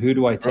go and who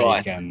do I take?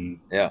 Right. And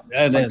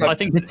I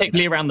think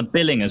particularly around the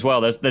billing as well.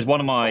 There's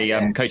one of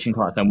my coaching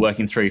clients I'm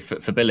working through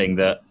for billing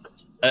that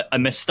a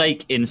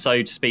mistake in,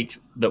 so to speak,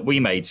 that we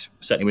made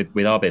certainly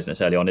with our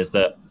business early on is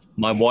that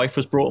my wife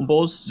was brought on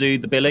board to do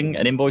the billing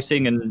and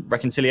invoicing and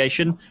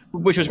reconciliation,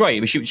 which was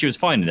great. She was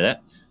fine in it.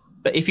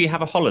 But if you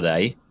have a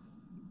holiday,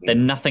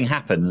 then nothing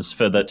happens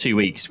for the 2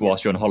 weeks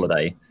whilst you're on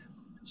holiday.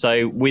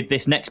 So with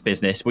this next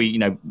business,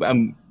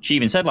 she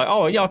even said like,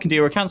 oh yeah, I can do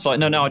your accounts. Like,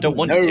 no, I don't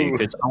want you to,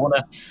 because I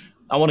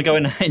want to go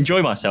and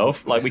enjoy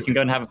myself. Like, we can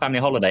go and have a family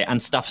holiday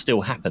and stuff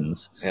still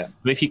happens. Yeah.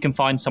 But if you can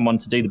find someone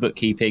to do the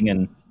bookkeeping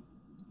and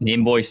the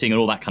invoicing and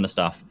all that kind of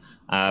stuff,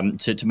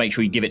 to make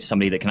sure you give it to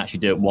somebody that can actually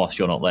do it whilst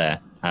you're not there,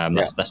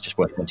 that's just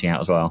worth pointing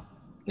out as well.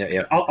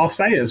 Yeah. I'll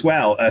say as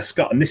well,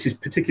 Scott, and this is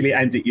particularly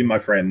aimed at you, my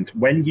friend,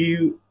 when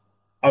you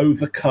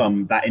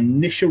overcome that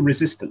initial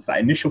resistance, that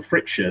initial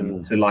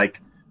friction to like,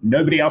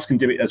 nobody else can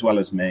do it as well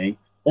as me,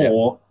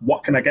 or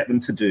what can I get them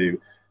to do?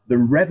 The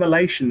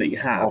revelation that you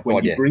have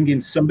when you bring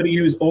in somebody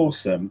who is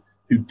awesome,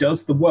 who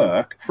does the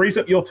work, frees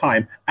up your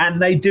time, and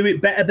they do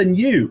it better than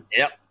you.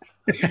 Yep.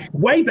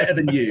 Way better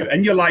than you.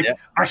 And you're like,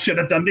 I should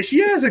have done this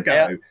years ago.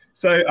 Yep.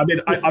 So, I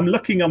mean, I'm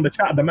looking on the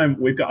chat at the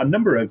moment. We've got a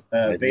number of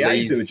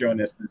VAs who are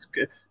joining us.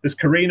 There's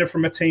Karina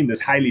from a team.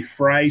 There's Hayley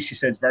Frey. She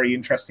says very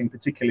interesting,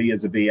 particularly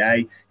as a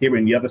VA,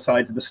 hearing the other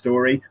side of the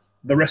story.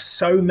 There are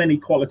so many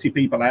quality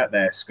people out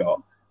there,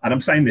 Scott. And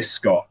I'm saying this,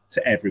 Scott,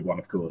 to everyone,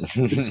 of course.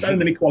 There's so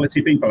many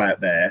quality people out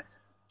there.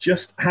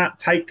 Just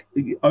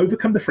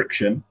overcome the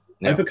friction,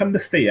 overcome the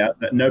fear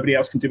that nobody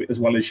else can do it as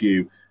well as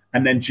you,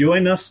 and then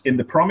join us in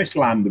the promised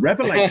land, the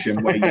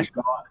revelation, where you've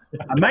got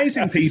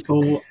amazing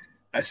people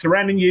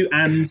surrounding you,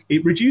 and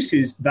it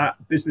reduces that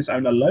business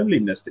owner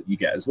loneliness that you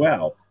get as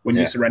well when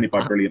you're surrounded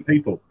by brilliant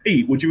people.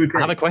 Pete, would you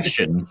agree? I have a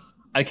question.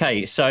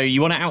 Okay, so you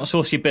want to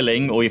outsource your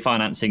billing or your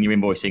financing, your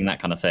invoicing,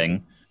 that kind of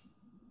thing.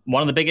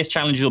 One of the biggest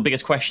challenges or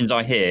biggest questions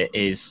I hear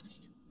is,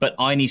 but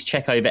I need to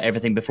check over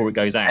everything before it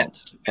goes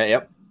out.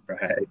 Yep.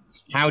 Right.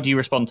 How do you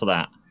respond to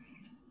that?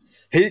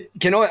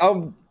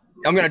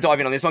 I'm going to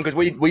dive in on this one because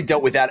we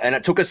dealt with that and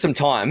it took us some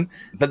time.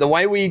 But the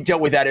way we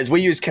dealt with that is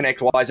we use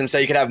ConnectWise, and so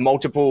you could have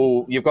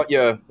multiple. You've got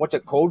your, what's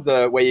it called?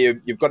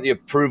 You've got the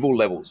approval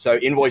levels. So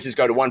invoices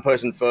go to one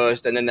person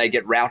first, and then they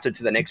get routed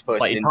to the next person.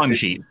 Like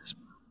timesheets.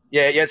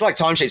 Yeah, it's like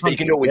timesheets, but you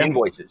can do it with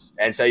invoices.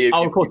 And so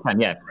of course,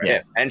 yeah.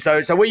 And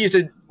so we used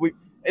to.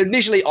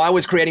 Initially, I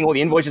was creating all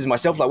the invoices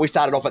myself. Like, we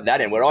started off at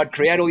that end where I'd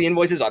create all the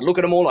invoices, I'd look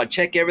at them all, I'd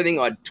check everything,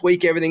 I'd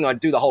tweak everything,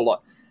 I'd do the whole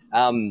lot.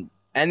 And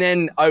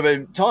then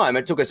over time,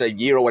 it took us a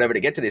year or whatever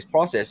to get to this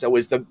process.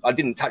 I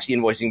didn't touch the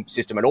invoicing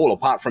system at all,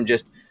 apart from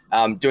just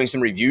doing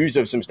some reviews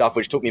of some stuff,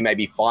 which took me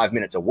maybe 5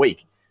 minutes a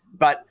week.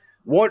 But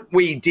what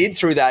we did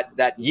through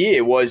that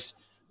year was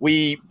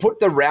we put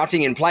the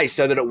routing in place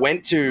so that it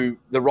went to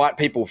the right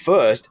people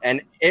first.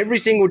 And every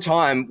single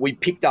time we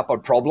picked up a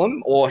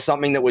problem or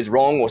something that was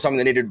wrong or something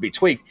that needed to be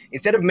tweaked,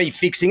 instead of me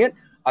fixing it,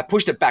 I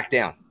pushed it back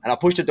down and I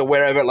pushed it to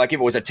wherever, like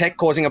if it was a tech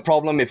causing a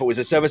problem, if it was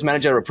a service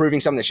manager approving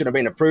something that should have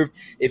been approved,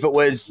 if it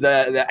was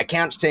the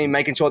accounts team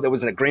making sure there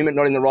was an agreement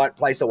not in the right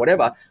place or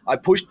whatever, I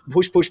pushed.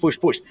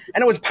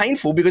 And it was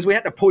painful because we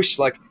had to push,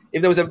 like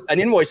if there was an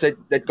invoice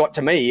that got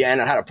to me and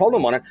it had a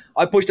problem on it,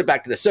 I pushed it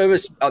back to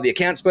the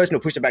accounts person, who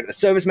pushed it back to the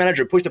service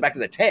manager, who pushed it back to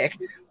the tech,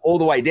 all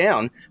the way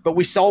down. But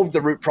we solved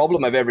the root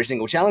problem of every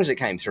single challenge that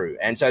came through.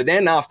 And so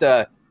then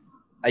after,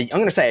 I'm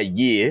going to say a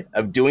year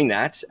of doing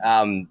that,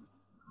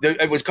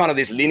 it was kind of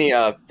this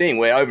linear thing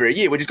where over a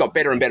year we just got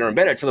better and better and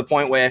better, to the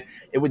point where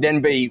it would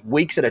then be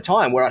weeks at a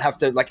time where I'd have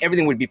to, like,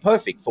 everything would be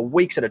perfect for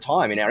weeks at a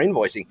time in our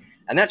invoicing.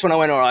 And that's when I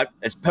went, all right,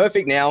 it's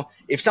perfect now.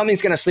 If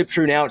something's going to slip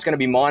through now, it's going to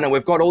be minor.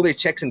 We've got all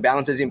these checks and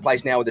balances in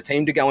place now with the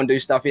team to go and do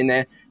stuff in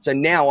there. So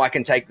now I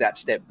can take that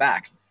step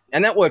back.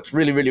 And that worked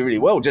really, really, really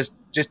well. Just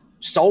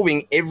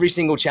solving every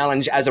single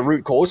challenge as a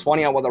root cause,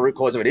 finding out what the root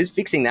cause of it is,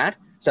 fixing that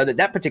so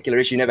that particular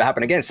issue never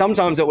happened again.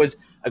 Sometimes it was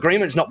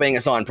agreements not being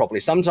assigned properly.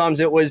 Sometimes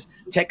it was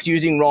techs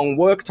using wrong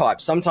work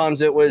types.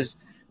 Sometimes it was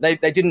they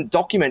didn't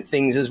document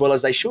things as well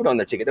as they should on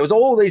the ticket. There was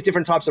all these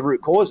different types of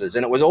root causes,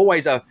 and it was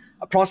always a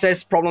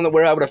process problem that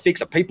we're able to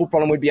fix, a people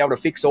problem we'd be able to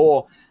fix,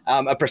 or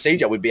a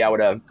procedure we'd be able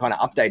to kind of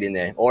update in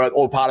there,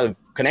 or part of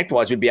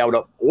ConnectWise we'd be able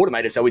to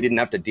automate it so we didn't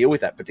have to deal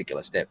with that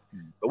particular step.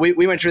 But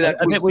we went through that.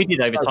 I think we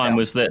did over time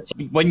was that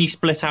when you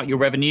split out your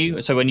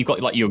revenue, so when you've got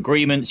like your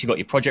agreements, you've got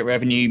your project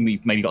revenue,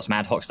 you've maybe got some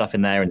ad hoc stuff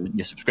in there and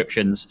your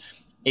subscriptions,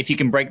 if you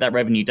can break that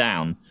revenue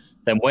down,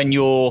 then when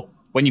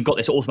you've got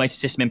this automated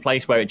system in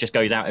place where it just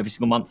goes out every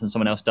single month and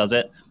someone else does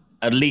it,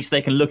 at least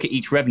they can look at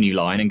each revenue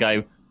line and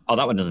go, oh,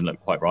 that one doesn't look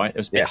quite right. It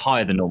was a bit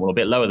higher than normal, a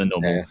bit lower than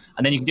normal. Yeah.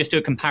 And then you can just do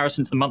a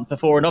comparison to the month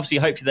before. And obviously,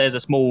 hopefully there's a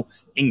small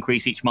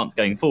increase each month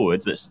going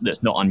forward that's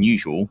not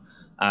unusual.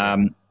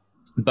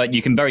 But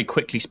you can very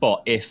quickly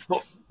spot if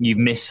you've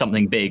missed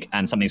something big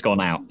and something's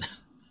gone out.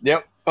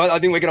 Yep. I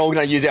think we're all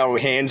going to use our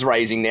hands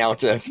raising now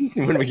to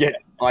when we get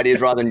ideas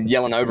rather than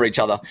yelling over each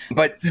other.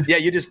 But yeah,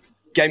 you just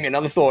gave me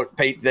another thought,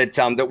 Pete,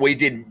 that we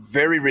did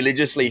very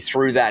religiously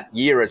through that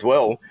year as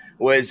well,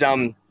 was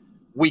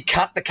we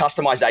cut the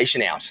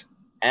customization out.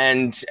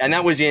 And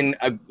that was in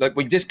like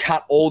we just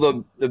cut all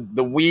the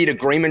weird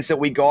agreements that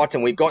we got,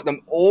 and we got them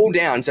all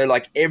down so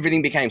like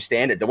everything became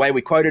standard. The way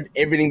we quoted,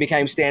 everything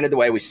became standard. The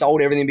way we sold,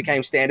 everything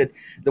became standard.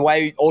 The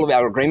way all of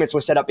our agreements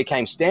were set up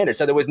became standard.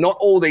 So there was not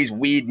all these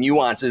weird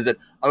nuances that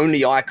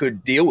only I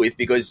could deal with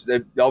because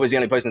I was the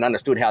only person that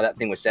understood how that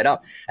thing was set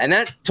up. And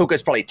that took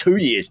us probably 2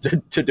 years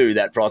to do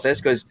that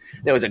process because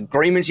there was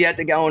agreements you had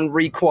to go and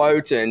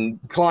re-quote and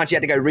clients you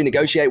had to go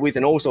renegotiate with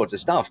and all sorts of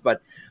stuff.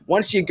 But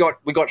once we got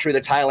through the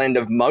tail end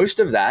of most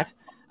of that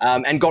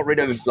and got rid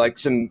of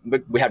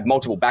we had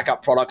multiple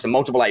backup products and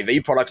multiple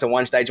AV products at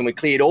one stage, and we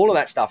cleared all of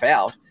that stuff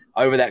out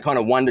over that kind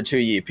of 1 to 2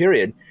 year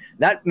period.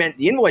 That meant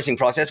the invoicing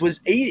process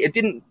was easy. It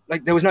didn't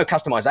there was no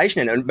customization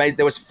in it.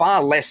 There was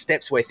far less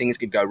steps where things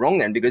could go wrong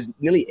then because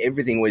nearly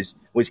everything was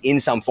in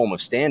some form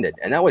of standard.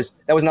 And that was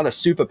another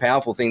super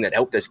powerful thing that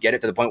helped us get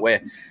it to the point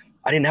where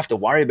I didn't have to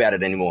worry about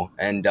it anymore,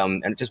 and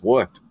it just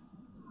worked.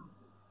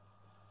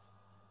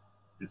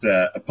 It's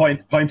a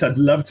point I'd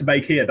love to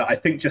make here that I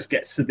think just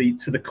gets to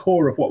the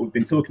core of what we've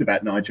been talking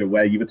about, Nigel,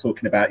 where you were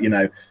talking about,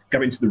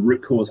 going to the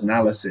root cause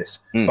analysis.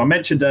 So I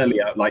mentioned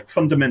earlier, like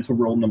fundamental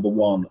rule number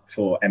 1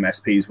 for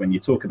MSPs when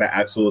you talk about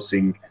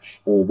outsourcing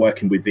or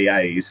working with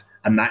VAs,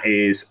 and that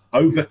is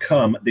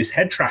overcome this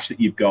head trash that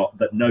you've got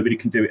that nobody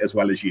can do it as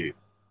well as you.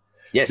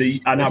 Yes.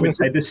 And I would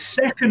say the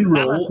second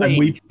rule,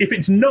 and if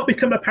it's not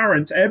become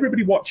apparent to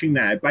everybody watching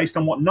now, based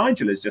on what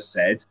Nigel has just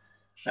said,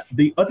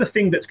 the other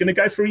thing that's going to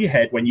go through your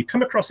head when you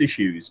come across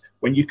issues,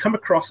 when you come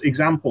across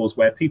examples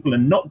where people are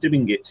not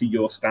doing it to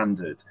your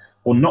standard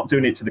or not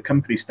doing it to the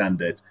company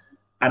standard,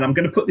 and I'm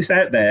going to put this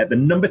out there, the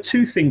number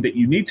 2 thing that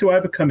you need to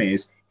overcome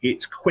is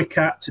it's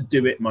quicker to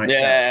do it myself.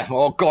 Yeah,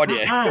 oh God,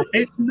 yeah.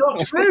 It's not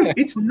true.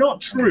 It's not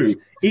true.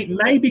 It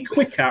may be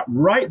quicker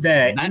right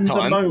there in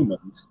the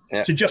moment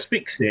to just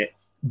fix it,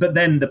 but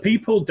then the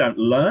people don't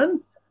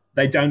learn.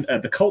 They don't.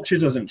 The culture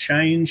doesn't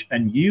change,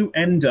 and you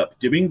end up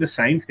doing the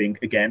same thing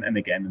again and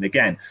again and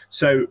again.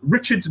 So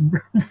Richard's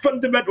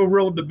fundamental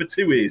rule number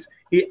 2 is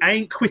it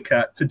ain't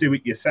quicker to do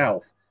it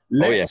yourself.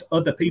 Let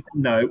other people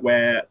know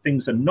where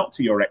things are not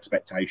to your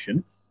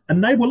expectation,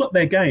 and they will up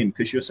their game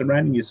because you're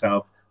surrounding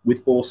yourself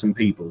with awesome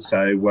people.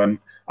 So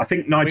I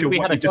think Nigel, we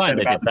had a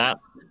client that did that.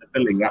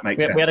 Billing, that makes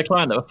sense. We had a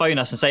client that would phone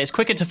us and say, it's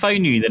quicker to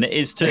phone you than it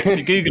is to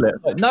Google it.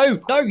 Like, no,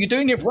 you're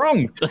doing it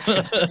wrong.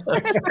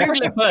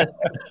 Google it first.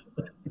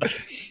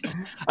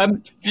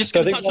 Just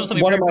going to touch on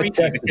something very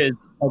briefly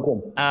because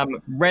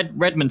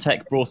Redmond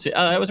Tech brought it.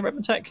 Was it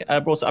Redmond Tech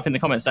brought it up in the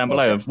comments down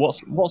below of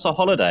what's a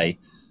holiday?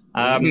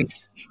 The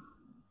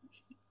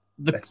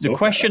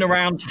question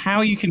around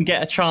how you can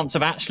get a chance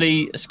of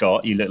actually,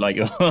 Scott, you look like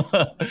you're.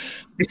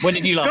 When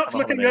did you last? Scott's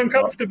looking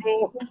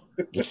uncomfortable.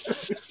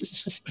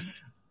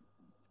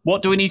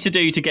 What do we need to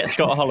do to get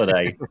Scott a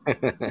holiday?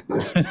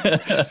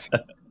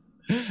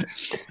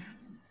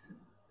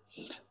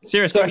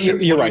 Serious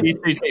question. You're right.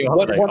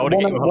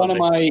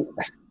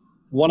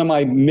 One of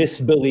my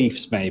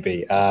misbeliefs,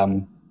 maybe.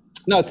 No,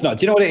 it's not.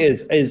 Do you know what it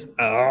is? It's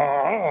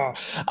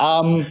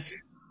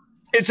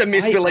a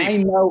misbelief. I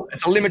know.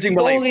 It's a limiting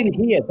belief. It's all in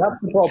here. That's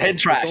the problem. It's head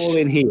trash. It's all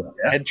in here.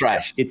 Yeah. Head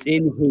trash. It's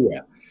in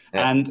here.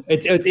 Yeah. And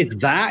it's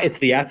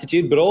the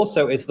attitude, but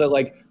also it's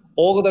the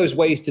all of those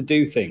ways to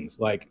do things.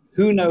 Like,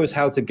 who knows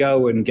how to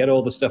go and get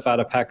all the stuff out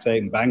of Pax8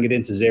 and bang it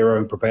into Xero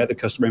and prepare the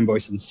customer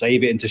invoice and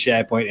save it into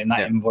SharePoint in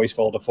that invoice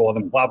folder for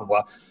them, blah, blah,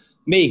 blah.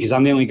 Me, because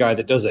I'm the only guy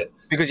that does it.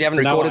 Because you haven't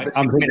recorded the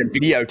 6-minute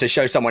video to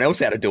show someone else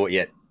how to do it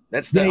yet.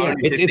 That's the only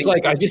it's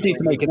like, I just need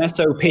to make an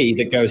SOP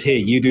that goes, here,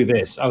 you do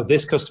this. Oh,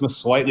 this customer's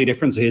slightly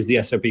different, so here's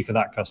the SOP for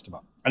that customer.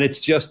 And it's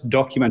just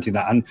documenting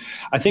that. And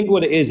I think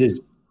what it is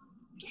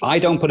I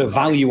don't put a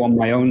value on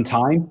my own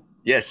time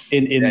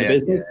in the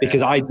business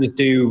because I just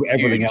do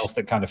everything else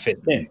that kind of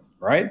fits in,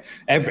 right?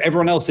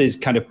 Everyone else is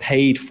kind of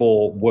paid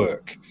for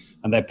work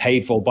and they're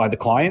paid for by the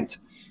client.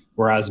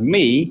 Whereas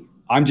me,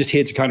 I'm just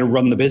here to kind of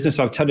run the business.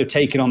 So I've kind of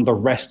taken on the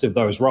rest of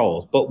those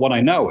roles. But what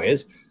I know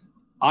is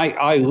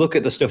I look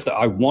at the stuff that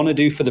I want to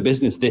do for the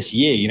business this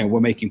year. You know, we're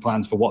making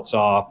plans for what's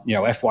our, you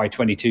know, FY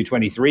 22,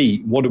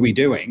 23. What are we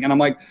doing? And I'm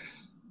like,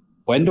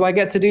 when do I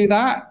get to do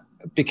that?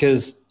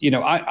 Because, you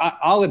know,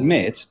 I'll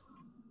admit,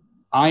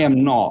 I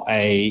am not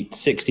a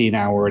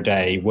 16-hour a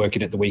day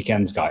working at the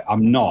weekends guy.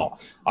 I'm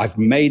not. I've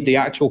made the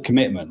actual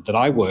commitment that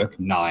I work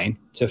 9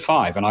 to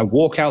 5 and I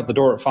walk out the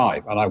door at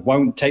 5 and I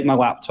won't take my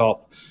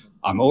laptop.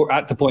 I'm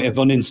at the point of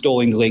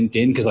uninstalling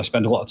LinkedIn because I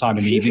spend a lot of time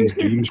in the evenings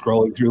doom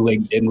scrolling through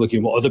LinkedIn, looking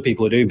at what other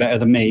people are doing better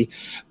than me.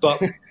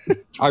 But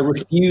I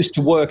refuse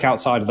to work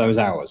outside of those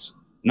hours.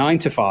 9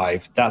 to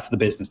 5, that's the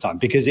business time,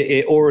 because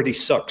it already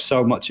sucks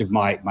so much of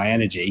my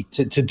energy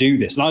to do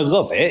this. And I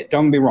love it.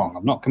 Don't get me wrong.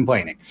 I'm not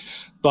complaining.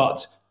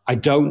 But I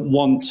don't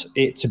want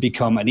it to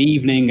become an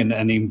evening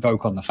and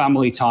invoke on the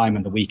family time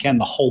and the weekend.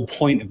 The whole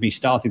point of me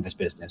starting this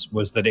business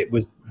was that it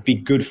would be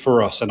good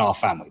for us and our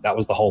family. That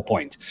was the whole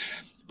point.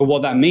 But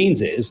what that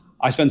means is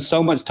I spend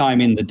so much time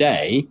in the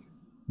day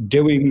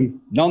doing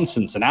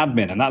nonsense and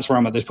admin. And that's where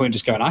I'm at this point,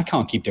 just going, I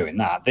can't keep doing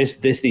that.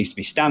 This needs to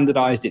be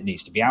standardized. It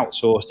needs to be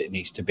outsourced. It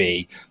needs to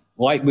be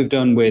like we've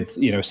done with,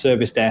 you know,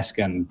 service desk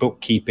and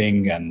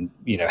bookkeeping and,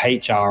 you know,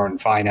 HR and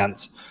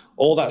finance.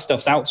 All that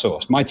stuff's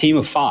outsourced. My team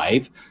of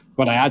 5,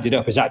 when I add it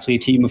up, is actually a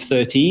team of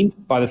 13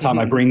 by the time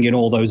I bring in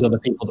all those other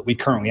people that we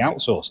currently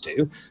outsource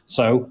to.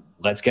 So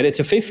let's get it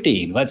to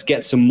 15. Let's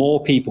get some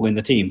more people in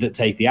the team that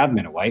take the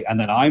admin away. And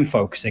then I'm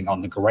focusing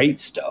on the great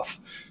stuff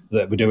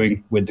that we're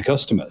doing with the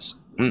customers.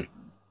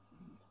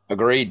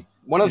 Agreed.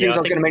 One of the things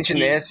I was going to mention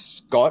there,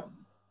 Scott.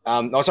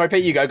 Sorry,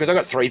 Pete, you go, because I've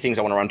got 3 things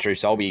I want to run through,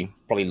 so I'll be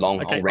probably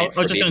long. Okay, I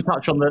was just going to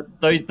touch on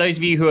those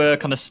of you who are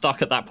kind of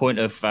stuck at that point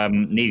of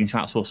needing to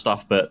outsource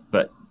stuff, but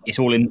it's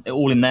all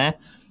in there.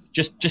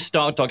 Just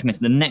start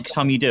documenting. The next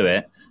time you do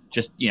it,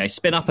 just, you know,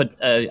 spin up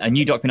a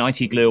new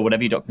document, IT Glue or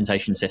whatever your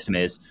documentation system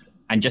is,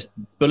 and just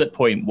bullet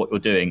point what you're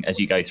doing as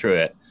you go through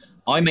it.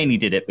 I mainly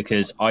did it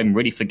because I'm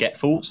really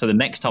forgetful. So the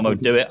next time I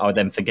would do it, I would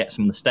then forget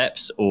some of the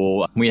steps,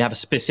 or we'd have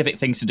specific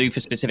things to do for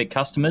specific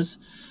customers.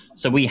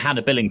 So we had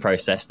a billing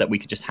process that we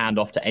could just hand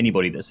off to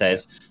anybody that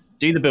says,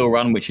 do the bill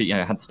run, which, you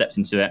know, had the steps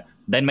into it.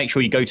 Then make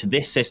sure you go to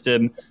this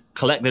system,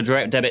 collect the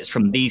direct debits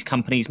from these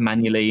companies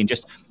manually, and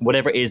just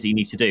whatever it is that you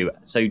need to do.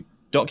 So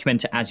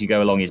document it as you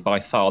go along is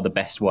by far the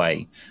best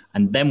way.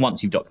 And then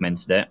once you've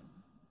documented it,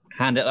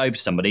 hand it over to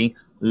somebody,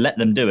 let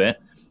them do it.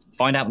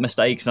 Find out the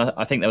mistakes. And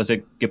I think there was a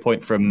good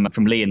point from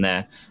Lee in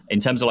there in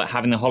terms of like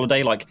having a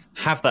holiday, like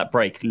have that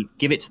break,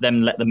 give it to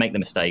them, let them make the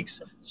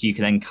mistakes so you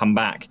can then come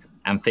back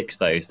and fix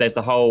those. There's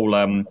the whole,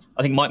 I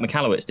think Mike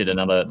McAllowitz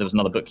there was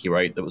another book he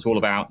wrote that was all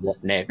about,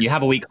 you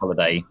have a week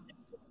holiday,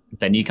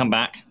 then you come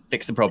back,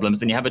 fix the problems,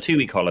 then you have a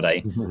 2-week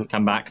holiday,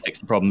 come back, fix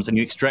the problems, and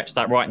you stretch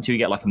that right until you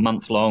get like a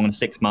month long and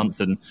 6 months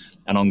and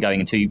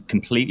ongoing until you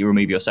completely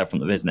remove yourself from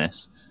the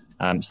business.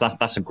 So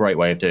that's a great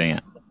way of doing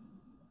it.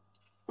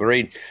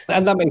 Agreed.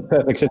 And that makes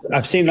perfect sense.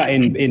 I've seen that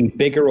in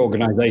bigger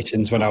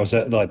organizations when I was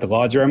at like the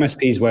larger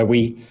MSPs where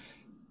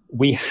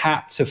we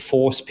had to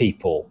force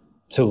people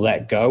to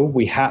let go.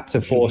 We had to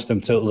force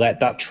them to let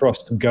that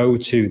trust go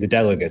to the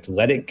delegate,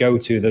 let it go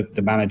to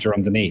the manager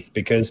underneath,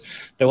 because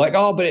they're like,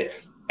 oh, but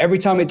every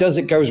time it does,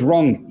 it goes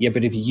wrong. Yeah,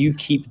 but if you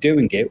keep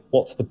doing it,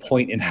 what's the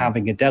point in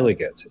having a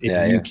delegate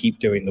if you keep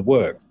doing the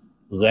work?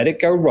 Let it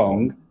go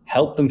wrong,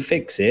 help them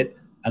fix it,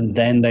 and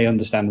then they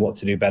understand what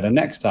to do better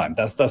next time.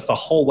 That's the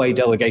whole way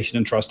delegation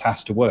and trust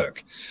has to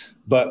work.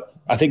 But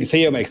I think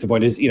Theo makes the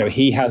point is, you know,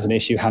 he has an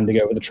issue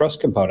handing over the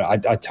trust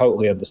component. I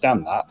totally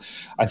understand that.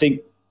 I think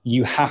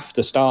you have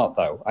to start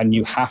though, and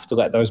you have to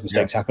let those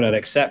mistakes happen and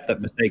accept that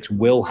mistakes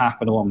will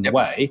happen along the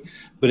way,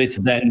 but it's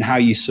then how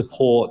you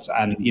support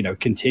and, you know,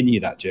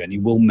 continue that journey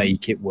will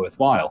make it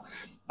worthwhile.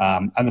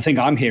 And the thing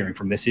I'm hearing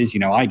from this is,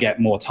 you know, I get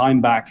more time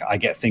back, I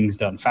get things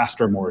done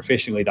faster and more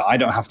efficiently that I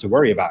don't have to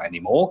worry about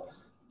anymore.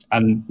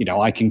 And, you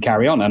know, I can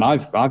carry on. And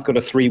I've got a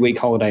 3-week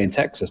holiday in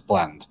Texas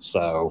planned,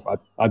 so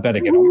I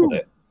better get on with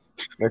it.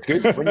 That's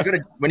good.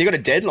 When you got a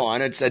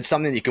deadline, it's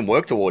something you can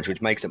work towards,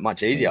 which makes it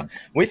much easier.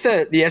 With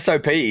the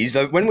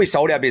SOPs, when we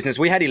sold our business,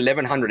 we had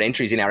 1,100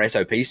 entries in our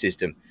SOP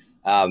system,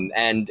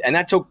 and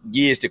that took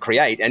years to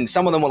create. And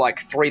some of them were like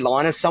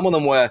 3-liners, some of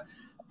them were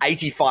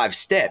 85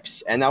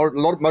 steps, and there were a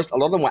lot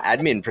of them were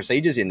admin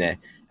procedures in there,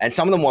 and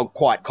some of them were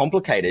quite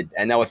complicated,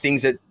 and there were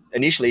things that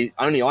initially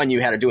only I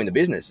knew how to do in the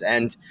business.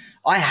 And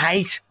I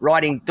hate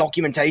writing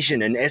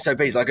documentation and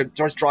SOPs. Like, it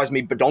just drives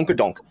me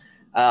badonkadonk.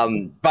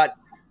 But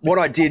what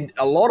I did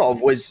a lot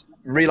of was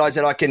realize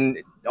that I can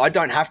I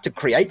don't have to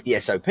create the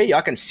SOP.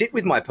 I can sit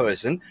with my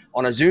person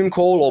on a Zoom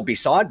call or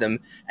beside them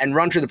and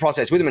run through the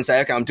process with them and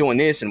say, okay, I'm doing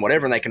this and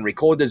whatever. And they can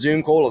record the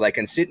Zoom call, or they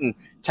can sit and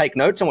take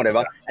notes and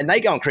whatever. And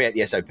they go and create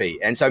the SOP.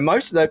 And so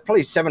most of the,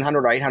 probably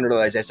 700 or 800 of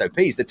those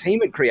SOPs, the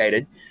team had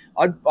created.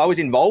 I was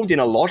involved in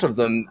a lot of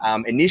them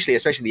initially,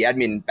 especially the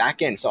admin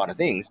back-end side of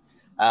things.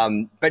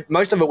 But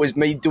most of it was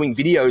me doing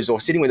videos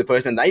or sitting with a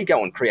person, and they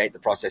go and create the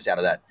process out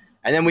of that.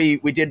 And then we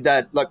did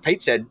that, like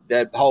Pete said,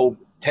 that whole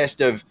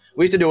test of,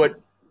 we used to do it,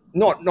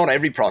 not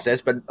every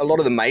process, but a lot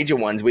of the major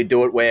ones, we'd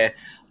do it where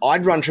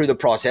I'd run through the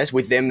process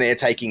with them there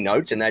taking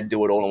notes, and they'd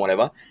do it all and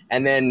whatever.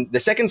 And then the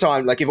second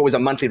time, like if it was a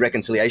monthly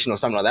reconciliation or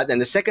something like that, then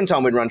the second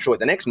time we'd run through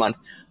it the next month,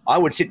 I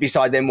would sit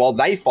beside them while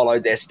they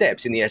followed their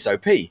steps in the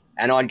SOP.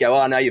 And I'd go,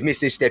 oh, no, you've missed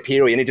this step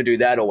here, or you need to do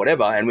that or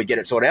whatever. And we'd get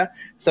it sorted out.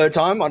 Third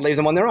time, I'd leave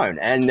them on their own.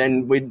 And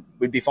then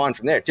we'd be fine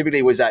from there. Typically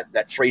it was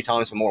that 3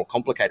 times for more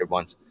complicated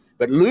ones.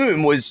 But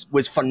Loom was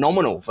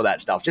phenomenal for that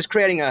stuff. Just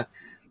creating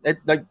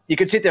like you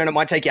could sit there and it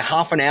might take you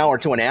half an hour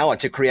to an hour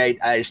to create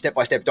a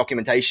step-by-step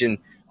documentation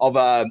of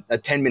a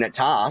 10-minute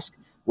task.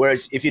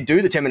 Whereas if you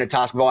do the 10-minute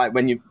task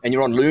and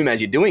you're on Loom as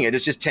you're doing it,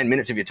 it's just 10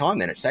 minutes of your time.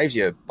 Then it saves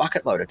you a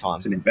bucket load of time.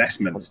 It's an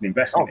investment. It's an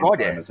investment. Oh God,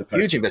 yeah,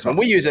 huge investment.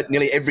 We use it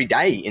nearly every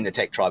day in the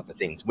Tech Tribe for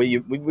things.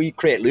 We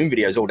create Loom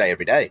videos all day,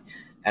 every day,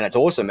 and it's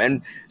awesome.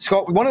 And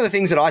Scott, one of the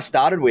things that I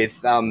started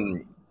with.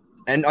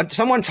 And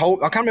someone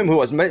told, I can't remember who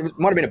it was, it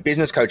might have been a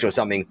business coach or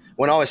something,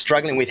 when I was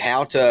struggling with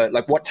how to,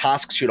 like, what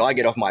tasks should I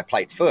get off my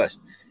plate first?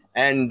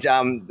 And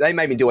they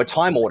made me do a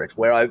time audit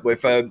where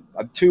for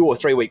a 2 or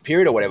 3 week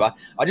period or whatever,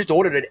 I just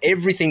audited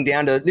everything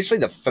down to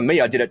literally for me,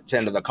 I did it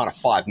down to the kind of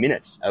 5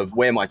 minutes of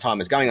where my time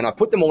was going. And I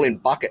put them all in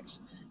buckets.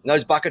 And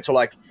those buckets were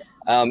like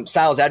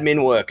sales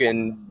admin work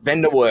and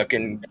vendor work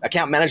and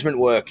account management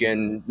work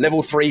and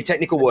level 3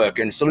 technical work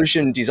and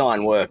solution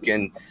design work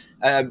and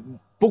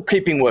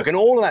bookkeeping work and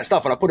all of that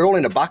stuff. And I put it all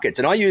into buckets.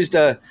 And I used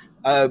an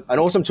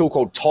awesome tool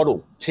called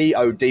Toddle,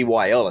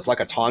 Todyl. It's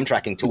like a time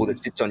tracking tool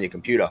that sits on your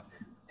computer.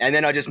 And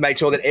then I just made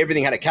sure that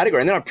everything had a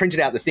category. And then I printed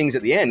out the things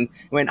at the end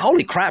and went,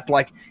 holy crap,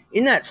 like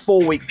in that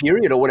 4 week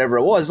period or whatever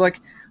it was, like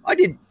I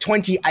did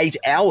 28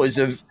 hours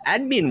of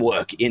admin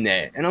work in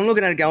there. And I'm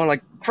looking at it going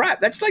like,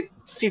 crap, that's like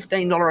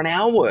 $15 an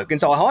hour work.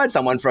 And so I hired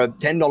someone for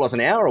 $10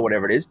 an hour or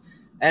whatever it is.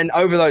 And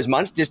over those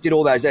months, just did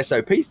all those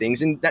SOP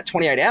things. And that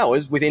 28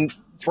 hours within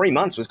 3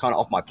 months was kind of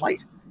off my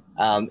plate,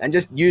 and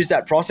just used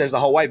that process the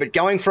whole way. But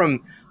going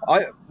from,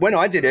 when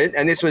I did it,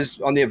 and this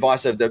was on the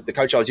advice of the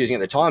coach I was using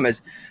at the time,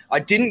 is I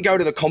didn't go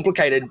to the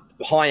complicated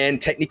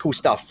high-end technical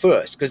stuff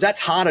first, because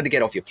that's harder to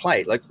get off your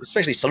plate, like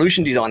especially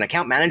solution design,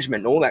 account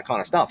management, and all that kind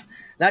of stuff.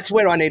 That's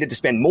where I needed to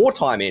spend more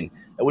time in.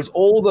 It was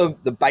all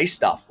the base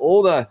stuff,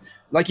 all the,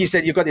 like you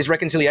said, you've got this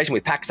reconciliation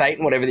with Pax 8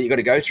 and whatever that you've got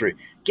to go through.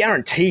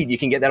 Guaranteed you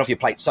can get that off your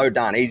plate so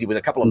darn easy with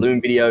a couple of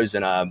Loom videos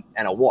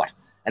and a what.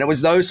 And it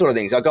was those sort of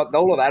things. I got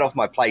all of that off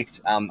my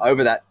plate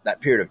over that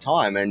period of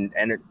time. And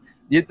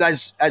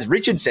as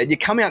Richard said, you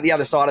come out the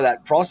other side of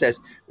that process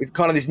with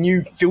kind of this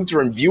new filter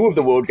and view of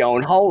the world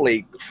going,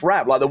 holy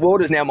crap, like the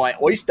world is now my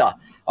oyster.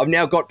 I've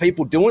now got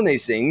people doing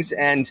these things,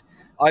 and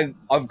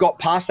I've got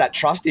past that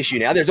trust issue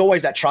now. There's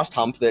always that trust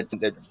hump that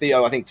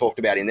Theo, I think, talked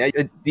about in there.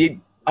 The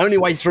only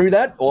way through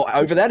that or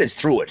over that is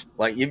through it.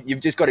 Like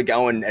you've just got to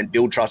go and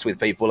build trust with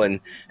people and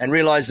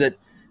realize that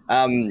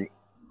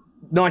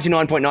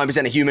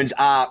 99.9% of humans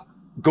are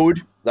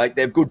good. Like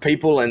they're good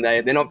people, and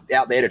they're not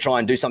out there to try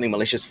and do something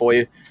malicious for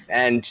you.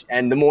 And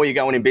the more you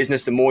go on in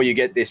business, the more you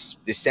get this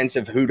sense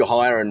of who to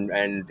hire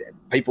and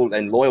people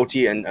and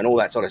loyalty and all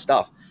that sort of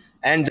stuff.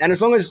 And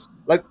as long as,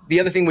 like, the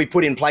other thing we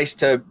put in place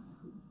to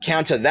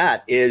counter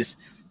that is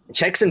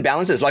checks and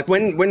balances. Like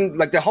when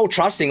like the whole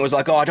trust thing was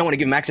like, oh, I don't want to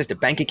give them access to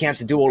bank accounts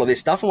to do all of this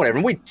stuff and whatever.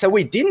 And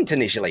we didn't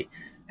initially.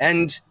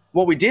 And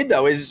what we did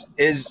though is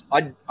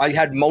I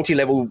had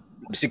multi-level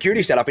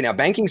security set up in our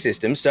banking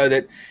system so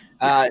that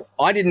I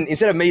didn't,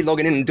 instead of me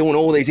logging in and doing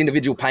all these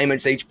individual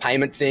payments, each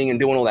payment thing and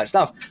doing all that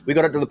stuff, we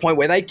got it to the point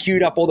where they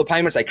queued up all the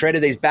payments, they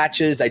created these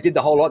batches, they did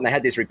the whole lot, and they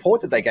had this report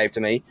that they gave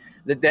to me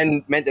that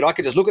then meant that I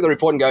could just look at the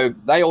report and go,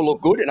 they all look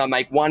good, and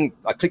I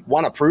click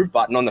one approve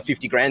button on the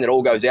 50 grand that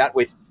all goes out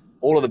with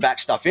all of the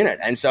batch stuff in it.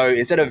 And so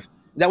instead of,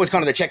 that was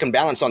kind of the check and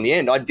balance on the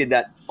end, I did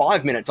that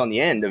 5 minutes on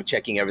the end of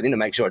checking everything to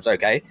make sure it's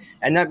okay.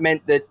 And that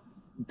meant that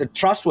the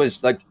trust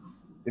was like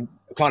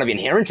kind of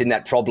inherent in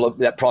that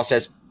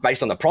process,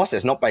 based on the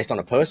process, not based on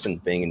a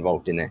person being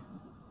involved in there.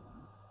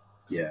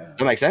 Yeah. Does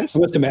that make sense? I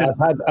must admit,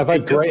 I've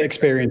had great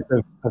experience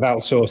of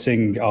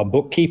outsourcing our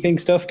bookkeeping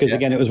stuff, because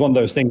again, it was one of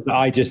those things that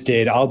I just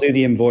did. I'll do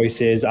the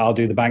invoices, I'll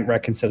do the bank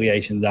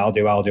reconciliations, I'll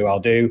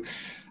do.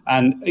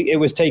 And it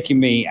was taking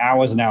me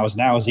hours and hours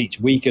and hours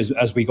each week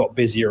as we got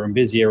busier and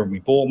busier, and we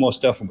bought more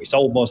stuff and we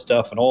sold more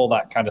stuff and all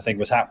that kind of thing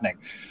was happening.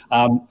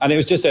 And it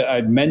was just,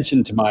 I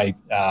mentioned to my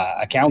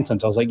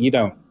accountant, I was like, you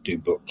don't do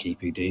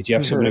bookkeeping, do you? Do you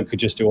have someone who could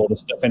just do all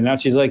this stuff? And now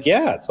she's like,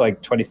 yeah, it's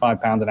like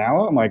 £25 an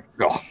hour. I'm like,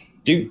 oh,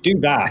 do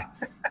that.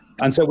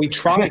 And so we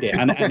tried it.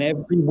 And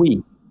every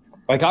week,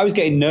 like I was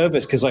getting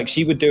nervous because like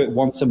she would do it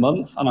once a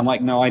month. And I'm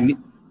like, no,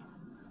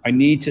 I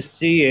need to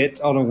see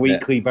it on a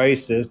weekly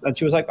basis. And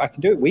she was like, I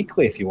can do it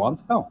weekly if you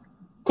want. Oh,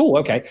 cool.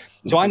 Okay.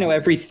 So I know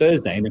every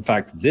Thursday. And in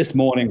fact, this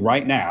morning,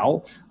 right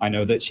now, I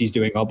know that she's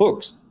doing our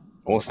books.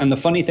 Awesome. And the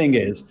funny thing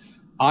is,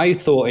 I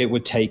thought it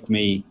would take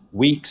me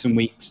weeks and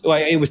weeks.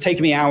 Like, it was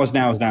taking me hours and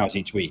hours and hours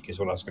each week is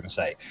what I was going to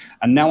say.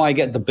 And now I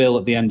get the bill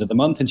at the end of the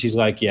month and she's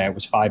like, yeah, it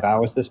was 5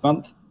 hours this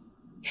month.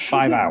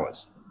 5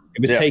 hours. It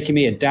was taking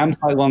me a damn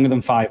sight longer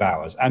than 5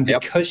 hours. And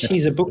because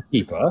she's a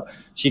bookkeeper,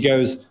 she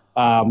goes,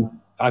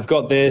 I've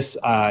got this.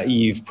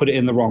 You've put it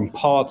in the wrong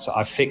pot.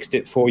 I fixed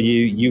it for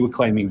you. You were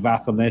claiming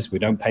VAT on this. We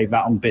don't pay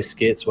VAT on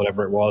biscuits,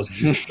 whatever it was.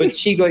 But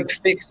she like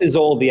fixes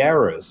all the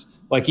errors.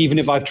 Like even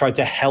if I've tried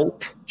to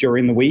help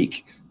during the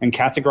week and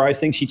categorize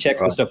things, she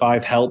checks the stuff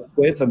I've helped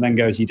with and then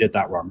goes, you did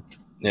that wrong.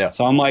 Yeah.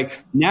 So I'm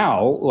like,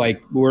 now,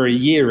 like we're a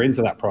year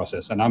into that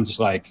process and I'm just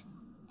like,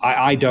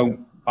 I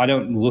don't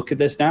look at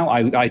this now.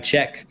 I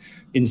check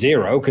in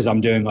Xero because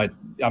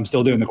I'm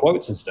still doing the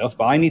quotes and stuff,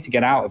 but I need to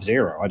get out of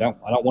Xero. I don't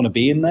want to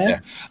be in there. Yeah.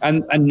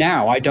 And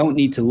now I don't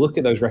need to look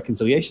at those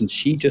reconciliations.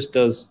 She just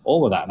does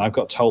all of that. And I've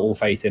got total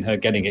faith in her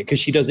getting it because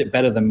she does it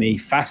better than me,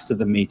 faster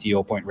than me, to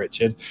your point,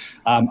 Richard.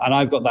 And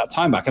I've got that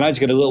time back. And I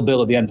just get a little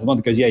bill at the end of the month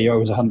that goes, yeah, you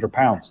owe us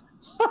 £100.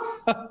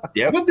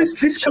 Yeah, well,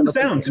 this comes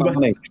down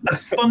to a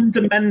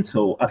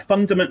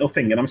fundamental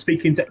thing, and I'm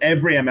speaking to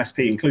every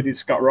MSP, including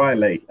Scott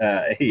Riley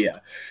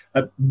here.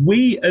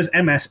 We as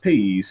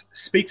MSPs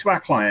speak to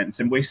our clients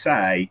and we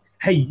say,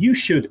 hey, you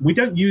should, we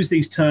don't use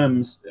these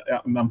terms,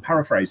 I'm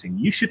paraphrasing,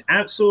 you should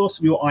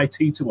outsource your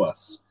IT to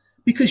us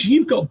because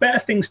you've got better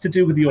things to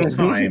do with your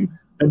time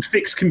than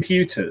fix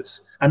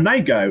computers. And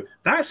they go,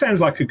 that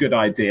sounds like a good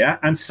idea,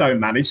 and so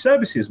managed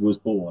services was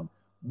born.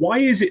 Why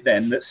is it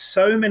then that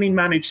so many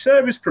managed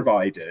service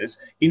providers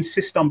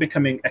insist on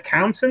becoming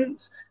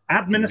accountants,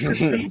 admin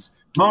assistants,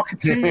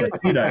 marketeers,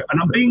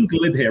 and I'm being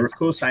glib here, of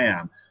course I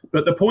am.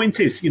 But the point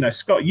is,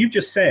 Scott, you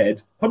just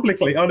said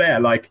publicly on air,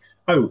 like,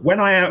 oh,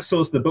 when I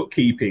outsourced the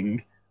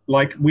bookkeeping,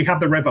 like we had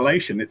the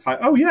revelation. It's like,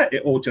 oh yeah,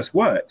 it all just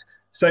worked.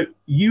 So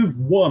you've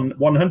won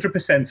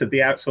 100% of the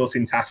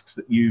outsourcing tasks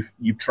that you've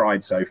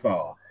tried so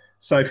far.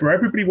 So for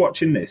everybody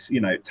watching this,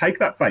 take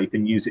that faith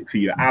and use it for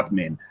your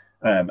admin.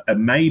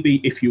 And maybe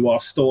if you are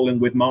stalling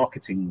with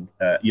marketing,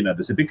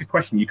 there's a bigger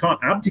question. You can't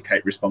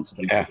abdicate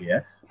responsibility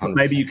here. But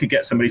maybe you could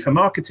get somebody for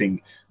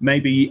marketing.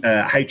 Maybe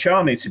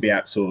HR needs to be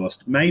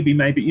outsourced. Maybe,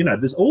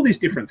 there's all these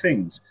different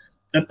things.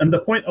 And the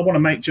point I want to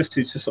make just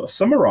to sort of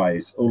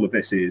summarize all of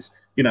this is,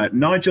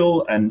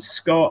 Nigel and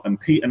Scott and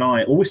Pete and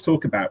I always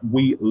talk about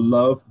we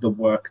love the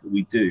work that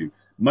we do.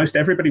 Most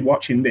everybody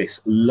watching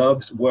this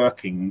loves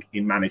working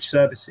in managed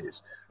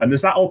services. And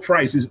there's that old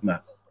phrase, isn't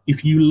there?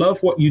 If you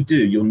love what you do,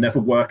 you'll never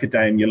work a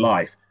day in your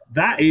life.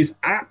 That is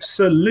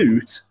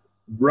absolute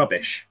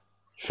rubbish.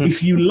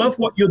 If you love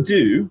what you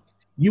do,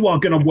 you are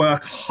going to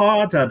work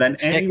harder than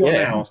anyone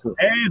else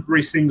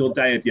every single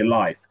day of your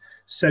life.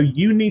 So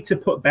you need to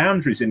put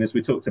boundaries in, as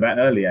we talked about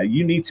earlier.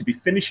 You need to be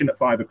finishing at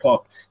 5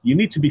 o'clock. You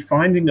need to be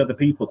finding other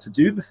people to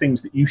do the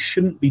things that you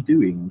shouldn't be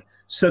doing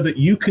so that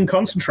you can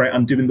concentrate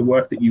on doing the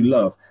work that you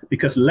love.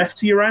 Because left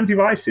to your own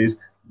devices,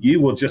 you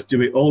will just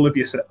do it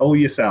all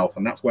yourself,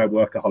 and that's where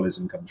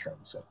workaholism comes from.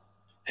 So,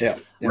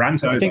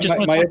 rant over. I think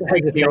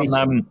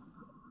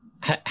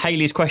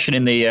Haley's question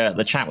in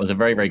the chat was a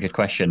very, very good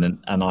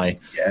question, and I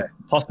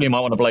possibly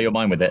might want to blow your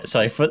mind with it.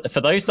 So, for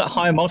those that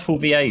hire multiple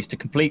VAs to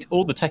complete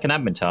all the tech and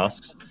admin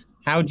tasks,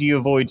 how do you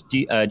avoid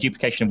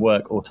duplication of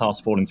work or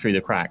tasks falling through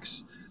the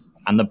cracks?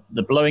 And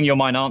the blowing your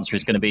mind answer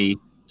is going to be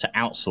to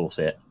outsource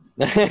it,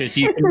 because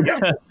you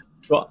can.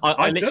 Well,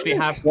 I literally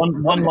have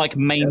one like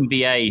main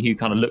VA who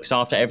kind of looks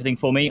after everything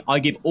for me. I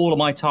give all of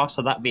my tasks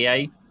to that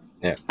VA,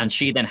 and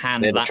she then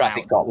hands that out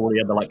to all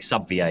the other like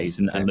sub VAs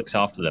and looks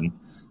after them.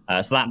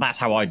 So that's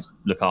how I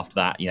look after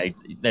that.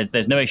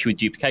 There's no issue with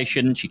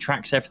duplication. She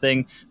tracks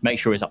everything, make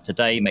sure it's up to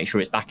date, make sure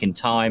it's back in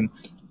time,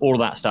 all of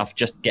that stuff.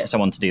 Just get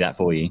someone to do that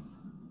for you.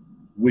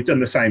 We've done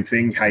the same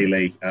thing,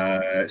 Haley.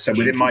 So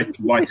within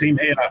my team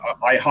here,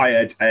 I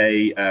hired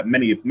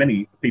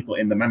many people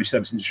in the managed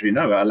service industry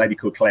know a lady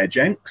called Claire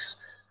Jenks,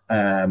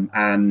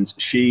 and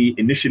she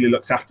initially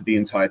looked after the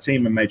entire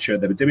team and made sure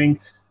they were doing.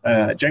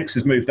 Jenks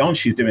has moved on.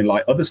 She's doing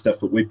like other stuff,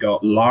 but we've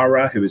got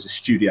Lara, who is a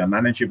studio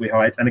manager we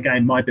hired. And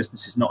again, my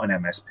business is not an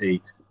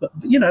MSP, but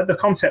the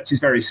concept is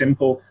very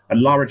simple.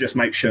 And Lara just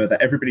makes sure that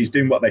everybody's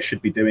doing what they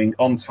should be doing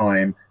on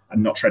time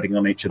and not treading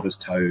on each other's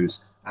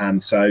toes.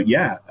 And so,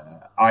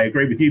 I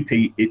agree with you,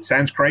 Pete. It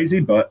sounds crazy,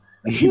 but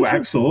you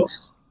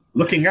outsource,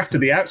 looking after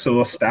the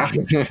outsourced staff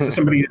to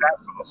somebody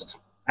who's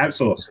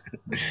outsourced.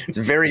 It's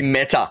very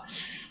meta.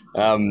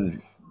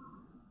 And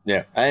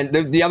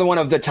the other one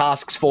of the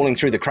tasks falling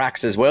through the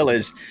cracks as well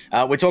is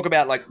we talk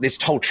about like this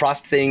whole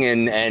trust thing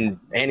and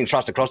handing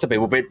trust across to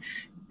people, but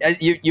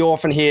you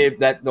often hear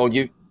that, or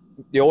you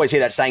always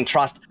hear that saying,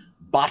 trust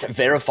but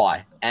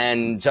verify.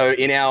 And so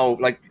in our,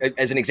 like,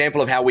 as an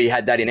example of how we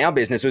had that in our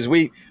business was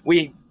we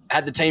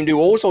had the team do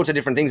all sorts of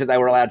different things that they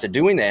were allowed to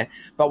do in there,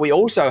 but we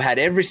also had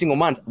every single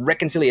month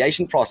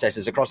reconciliation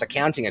processes across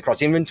accounting,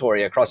 across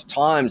inventory, across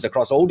times,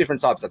 across all different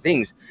types of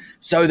things,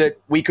 so that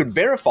we could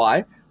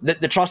verify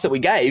the trust that we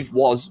gave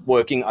was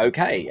working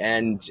okay,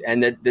 and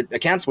the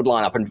accounts would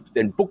line up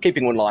and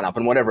bookkeeping would line up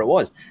and whatever it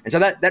was. And so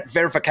that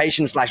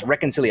verification /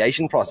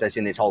 reconciliation process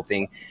in this whole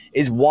thing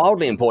is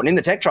wildly important. In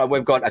the Tech Tribe,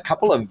 we've got a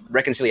couple of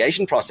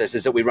reconciliation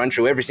processes that we run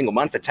through every single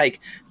month that take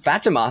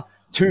Fatima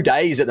 2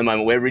 days at the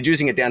moment. We're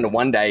reducing it down to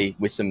 1 day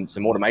with some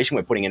automation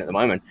we're putting in at the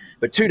moment,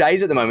 but 2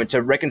 days at the moment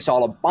to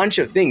reconcile a bunch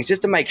of things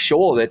just to make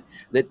sure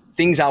that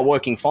things are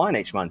working fine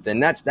each month.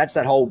 And that's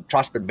that whole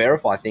trust but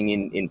verify thing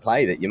in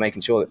play, that you're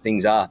making sure that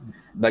things are,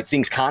 like,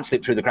 things can't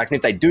slip through the cracks. And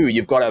if they do,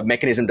 you've got a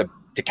mechanism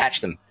to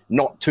catch them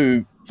not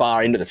too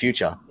far into the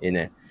future in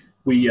there.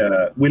 We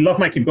love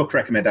making book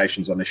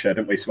recommendations on the show,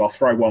 don't we? So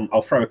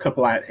I'll throw a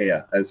couple out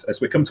here as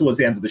we come towards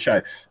the end of the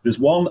show. There's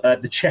one,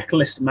 The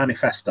Checklist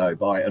Manifesto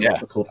by an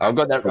author called. I've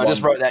got that. I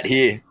just wrote that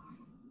here.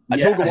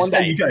 Atul Gawande.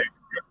 There you go.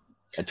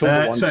 So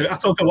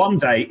Atul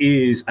Gawande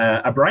is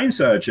a brain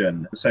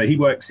surgeon. So he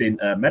works in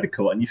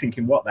medical, and you're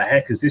thinking, what the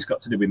heck has this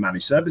got to do with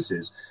managed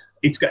services?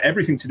 It's got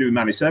everything to do with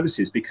managed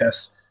services,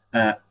 because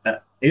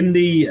in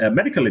the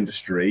medical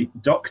industry,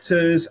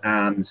 doctors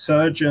and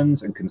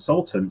surgeons and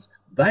consultants,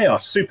 they are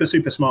super,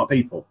 super smart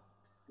people.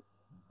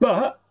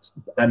 But,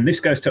 and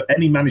this goes to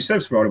any managed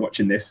service provider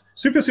watching this,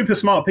 super, super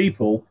smart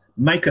people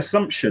make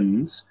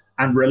assumptions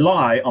and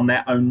rely on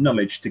their own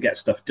knowledge to get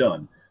stuff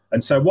done.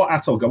 And so what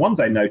Atul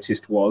Gawande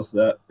noticed was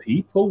that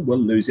people were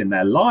losing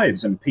their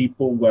lives, and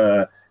people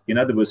were,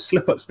 there was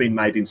slip-ups being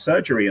made in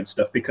surgery and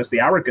stuff because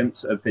the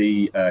arrogance of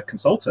the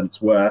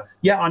consultants were,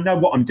 I know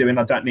what I'm doing,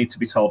 I don't need to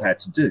be told how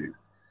to do.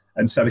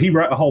 And so he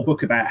wrote a whole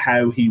book about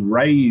how he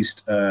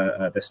raised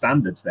the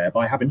standards there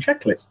by having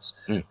checklists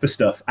for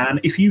stuff. And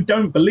if you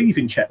don't believe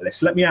in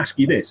checklists, let me ask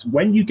you this.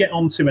 When you get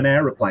onto an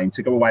aeroplane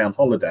to go away on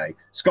holiday,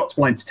 Scott's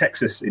flying to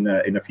Texas in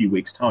a few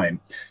weeks'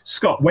 time.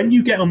 Scott, when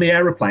you get on the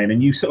aeroplane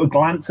and you sort of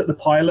glance at the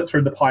pilot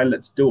through the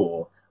pilot's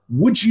door,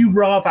 would you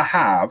rather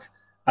have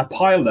a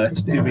pilot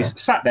who is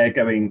sat there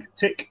going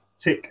tick,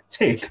 tick,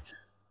 tick,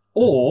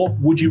 or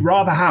would you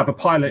rather have a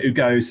pilot who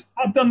goes,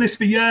 I've done this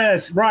for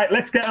years, right,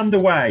 let's get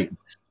underway?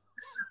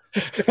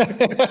 You don't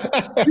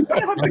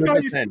have the guy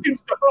who's picking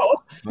stuff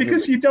off,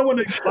 because you don't want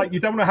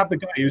to have the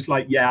guy who's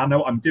like, I know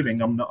what I'm doing.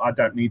 I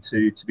don't need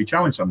to be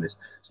challenged on this.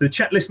 So the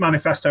Checklist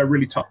Manifesto,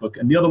 really top book.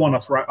 And the other one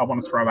I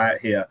want to throw out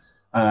here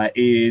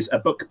is a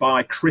book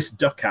by Chris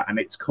Ducker, and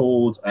it's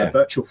called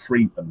Virtual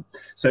Freedom.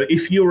 So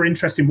if you're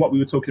interested in what we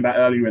were talking about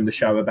earlier in the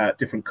show about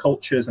different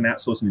cultures and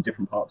outsourcing in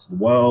different parts of the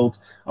world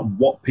and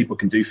what people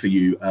can do for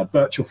you,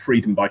 Virtual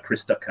Freedom by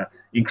Chris Ducker,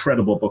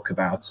 incredible book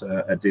about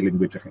dealing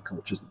with different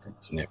cultures and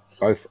things. Yeah,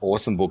 both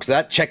awesome books.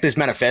 That Checklist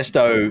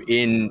Manifesto,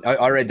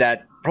 I read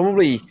that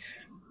probably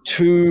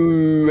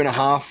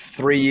 2.5,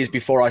 3 years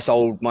before I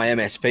sold my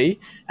MSP,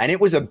 and it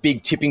was a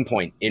big tipping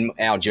point in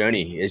our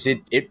journey.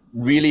 It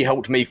really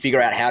helped me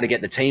figure out how to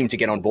get the team to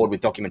get on board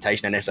with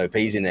documentation and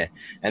SOPs in there.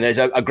 And there's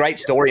a great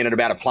story in it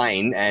about a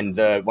plane, and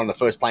one of the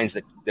first planes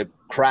that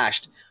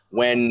crashed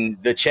when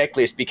the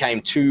checklist became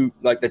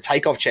the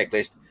takeoff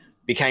checklist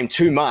became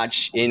too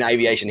much in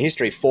aviation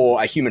history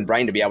for a human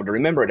brain to be able to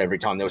remember it every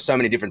time. There were so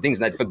many different things,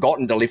 and they'd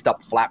forgotten to lift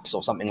up flaps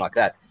or something like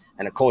that,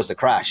 and it caused the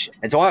crash.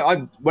 And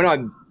so when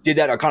I did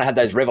that, I kind of had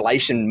those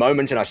revelation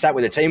moments, and I sat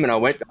with the team and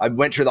I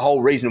went through the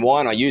whole reason why,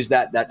 and I used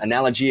that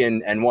analogy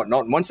and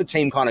whatnot. And once the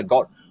team kind of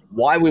got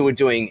why we were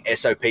doing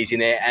SOPs in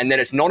there, and that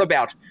it's not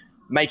about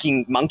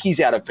making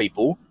monkeys out of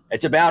people,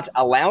 it's about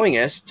allowing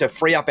us to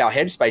free up our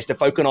headspace to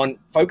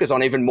focus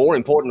on even more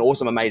important,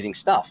 awesome, amazing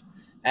stuff.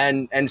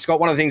 And Scott,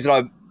 one of the things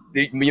that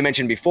you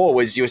mentioned before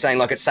was you were saying,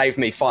 like, it saved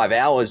me 5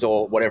 hours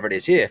or whatever it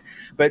is here,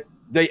 but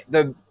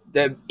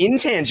the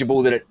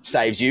intangible that it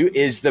saves you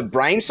is the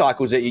brain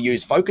cycles that you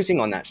use focusing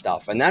on that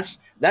stuff. And that's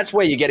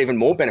where you get even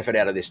more benefit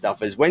out of this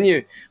stuff, is when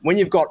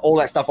you've got all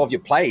that stuff off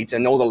your plate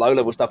and all the low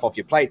level stuff off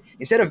your plate,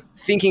 instead of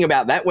thinking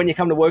about that when you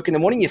come to work in the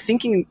morning, you're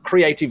thinking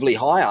creatively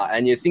higher,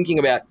 and you're thinking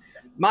about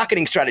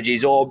marketing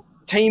strategies or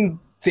team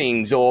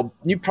things or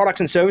new products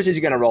and services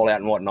you're going to roll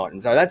out and whatnot.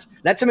 And so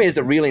that to me is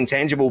the real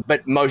intangible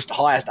but most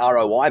highest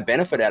ROI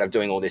benefit out of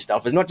doing all this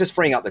stuff, is not just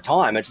freeing up the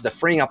time, it's the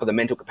freeing up of the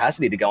mental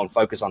capacity to go and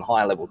focus on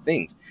higher level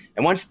things.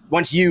 And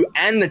once you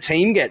and the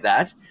team get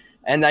that,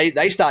 and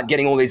they start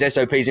getting all these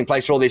SOPs in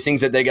place for all these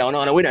things that they're going,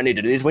 oh no, we don't need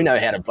to do this, we know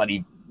how to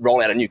bloody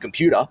roll out a new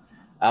computer.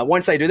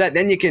 Once they do that,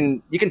 then you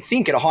can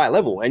think at a higher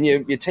level, and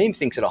your team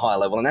thinks at a higher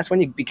level, and that's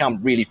when you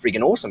become really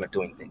freaking awesome at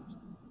doing things.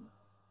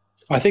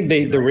 I think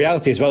the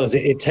reality as well is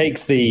it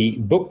takes the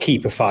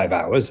bookkeeper 5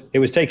 hours. It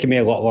was taking me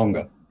a lot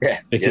longer.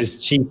 Yeah,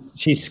 because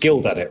she's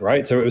skilled at it,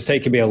 right? So it was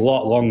taking me a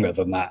lot longer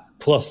than that.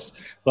 Plus,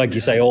 like you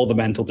say, all the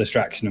mental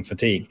distraction and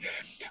fatigue.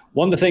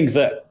 One of the things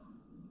that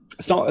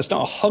it's not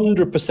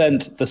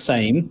 100% the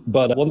same,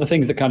 but one of the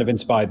things that kind of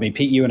inspired me,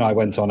 Pete, you and I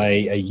went on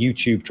a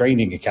YouTube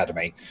training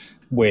academy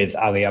with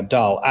Ali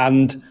Abdal,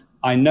 and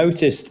I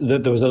noticed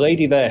that there was a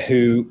lady there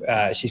who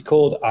she's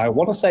called, I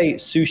want to say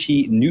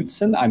Sushi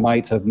Knutson. I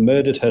might have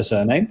murdered her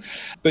surname,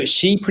 but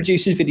she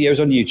produces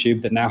videos on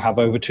YouTube that now have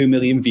over 2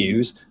 million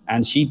views,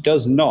 and she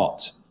does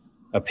not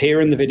appear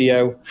in the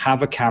video,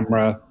 have a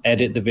camera,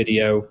 edit the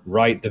video,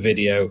 write the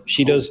video.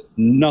 She does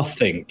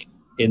nothing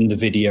in the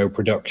video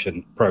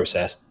production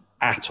process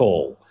at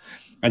all.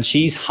 And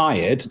she's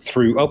hired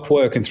through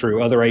Upwork and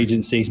through other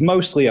agencies,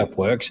 mostly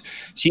Upwork.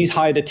 She's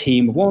hired a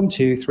team of 1,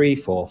 2, 3,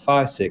 4,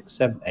 5, 6,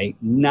 7, 8,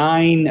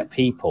 9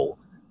 people.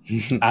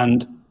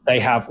 And they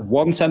have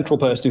one central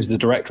person who's the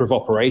director of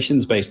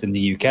operations based in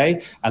the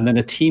UK, and then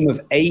a team of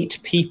 8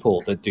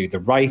 people that do the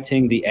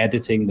writing, the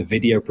editing, the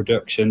video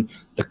production,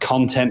 the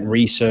content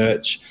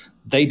research.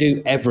 They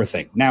do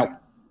everything. Now,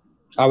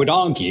 I would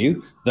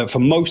argue that for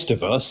most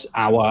of us,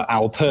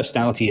 our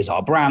personality is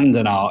our brand,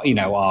 and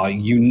our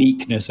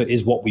uniqueness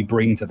is what we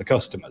bring to the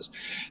customers.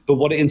 But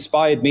what it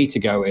inspired me to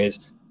go is,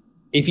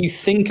 if you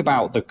think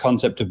about the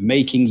concept of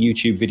making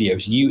YouTube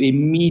videos, you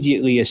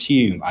immediately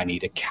assume I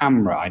need a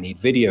camera, I need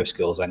video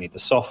skills, I need the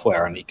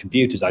software, I need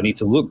computers, I need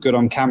to look good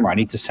on camera, I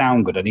need to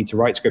sound good, I need to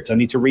write scripts, I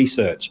need to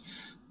research.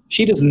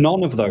 She does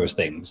none of those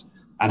things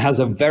and has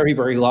a very,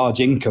 very large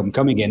income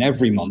coming in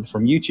every month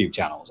from YouTube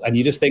channels. And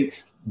you just think,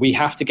 we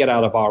have to get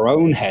out of our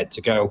own head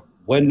to go,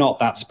 we're not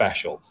that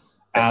special.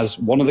 As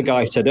one of the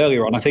guys said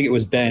earlier on, I think it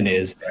was Ben,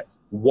 is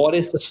what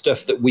is the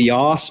stuff that we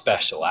are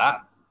special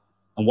at,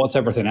 and what's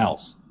everything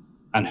else?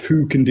 And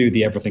who can do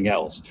the everything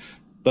else?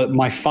 But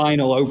my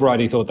final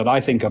overriding thought that I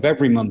think of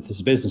every month as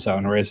a business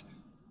owner is,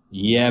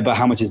 yeah, but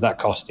how much is that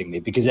costing me?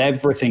 Because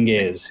everything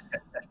is,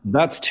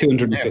 that's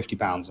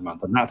 £250 a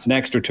month, and that's an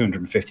extra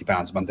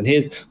 £250 a month. And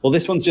here's, well,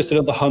 this one's just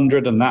another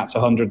 100, and that's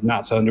 100, and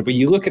that's 100. But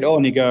you look at it all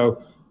and you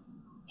go,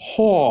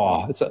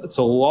 oh, it's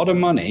a lot of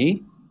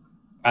money.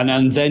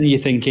 And then you're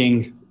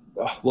thinking,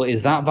 oh, well,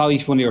 is that value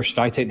for money, or should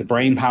I take the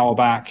brain power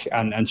back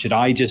and should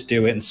I just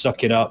do it and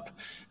suck it up?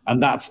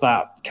 And that's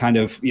that kind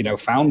of,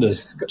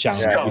 founders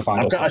challenge.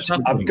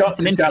 I've got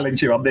to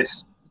challenge you on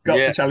this.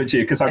 To challenge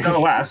you, because I've got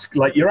to ask,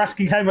 you're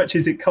asking how much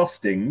is it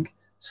costing?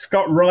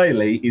 Scott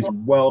Riley is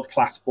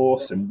world-class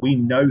awesome. We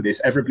know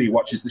this. Everybody who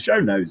watches the show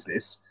knows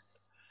this.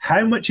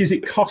 How much is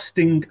it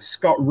costing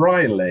Scott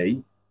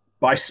Riley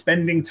by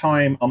spending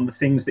time on the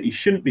things that he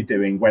shouldn't be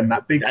doing, when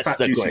that big fat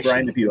juicy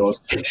brain of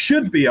yours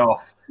should be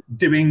off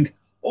doing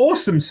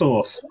awesome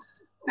sauce?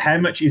 How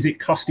much is it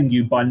costing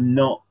you by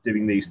not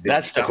doing these things?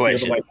 That's the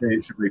question. The other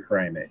way to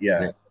reframe it.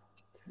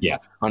 Yeah,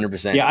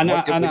 100%. Yeah, and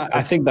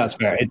I think that's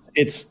fair.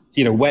 It's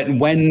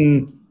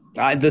when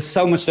there's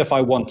so much stuff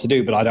I want to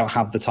do, but I don't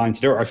have the time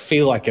to do it. Or I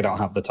feel like I don't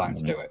have the time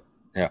to do it.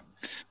 Yeah.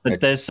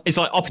 But it's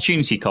like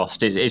opportunity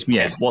cost.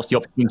 What's the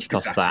opportunity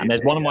cost of that? And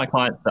there's one of my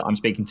clients that I'm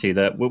speaking to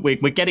that we're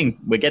getting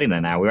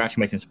there now. We're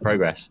actually making some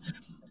progress,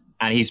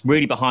 and he's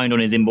really behind on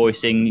his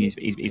invoicing.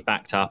 He's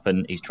backed up,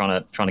 and he's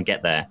trying to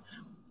get there.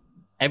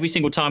 Every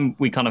single time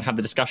we kind of have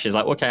the discussions,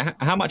 like, okay,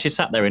 how much is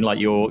sat there in like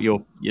your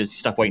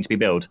stuff waiting to be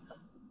billed? It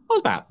was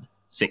about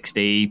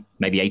 60,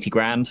 maybe 80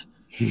 grand.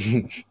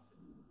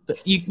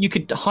 But you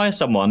could hire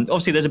someone.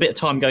 Obviously, there's a bit of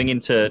time going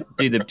into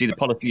do the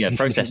policy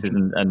processes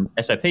and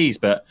SOPs,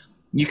 but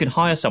you can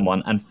hire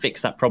someone and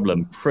fix that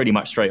problem pretty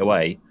much straight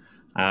away.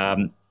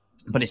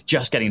 But it's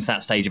just getting to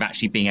that stage of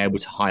actually being able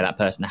to hire that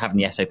person, having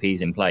the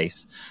SOPs in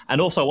place.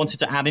 And also, I wanted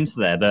to add into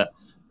there that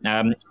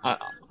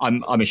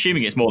I'm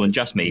assuming it's more than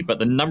just me, but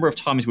the number of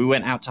times we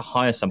went out to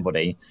hire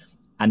somebody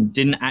and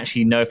didn't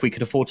actually know if we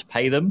could afford to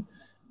pay them,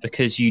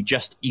 because you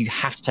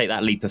have to take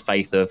that leap of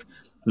faith of,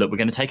 look, we're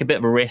going to take a bit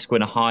of a risk, we're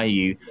going to hire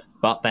you,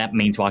 but that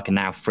means I can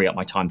now free up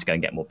my time to go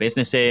and get more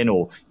business in,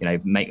 or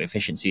make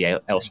efficiency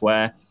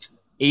elsewhere.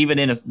 Even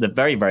in the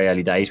very, very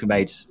early days, we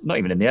made, not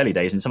even in the early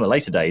days, in some of the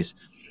later days,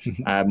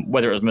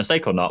 whether it was a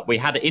mistake or not, we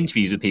had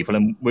interviews with people,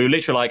 and we were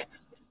literally like,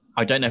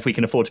 I don't know if we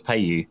can afford to pay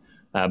you,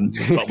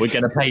 but we're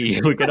going to pay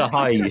you, we're going to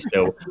hire you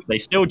still. They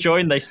still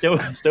join, they still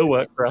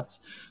work for us.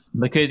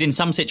 Because in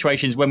some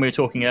situations, when we were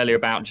talking earlier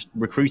about just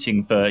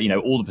recruiting for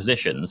all the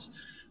positions,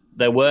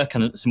 there were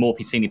kind of some more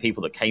senior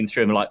people that came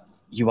through and were like,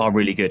 you are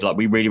really good, like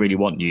we really, really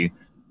want you,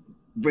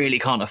 really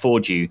can't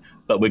afford you,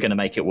 but we're going to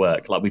make it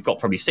work. Like, we've got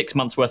probably 6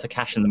 months worth of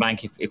cash in the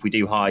bank if we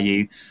do hire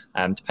you,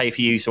 to pay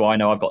for you, so I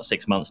know I've got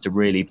 6 months to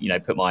really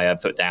put my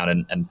foot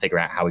down and figure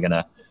out how we're going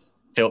to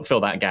fill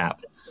that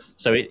gap.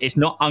 So it's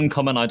not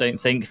uncommon, I don't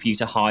think, for you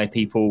to hire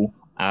people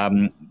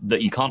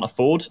that you can't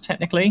afford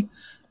technically.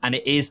 And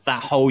it is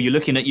that whole, you're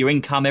looking at your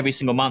income every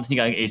single month and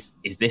you're going, is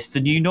this the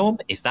new norm?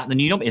 Is that the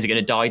new norm? Is it going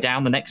to die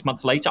down the next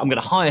month later? I'm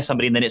going to hire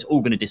somebody and then it's all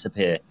going to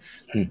disappear.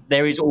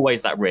 There is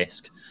always that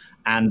risk.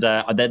 And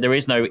there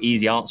is no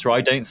easy answer,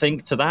 I don't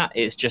think, to that.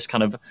 It's just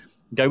kind of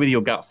go with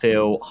your gut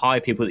feel, hire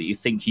people that you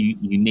think you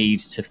need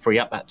to free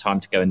up that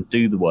time to go and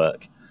do the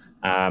work.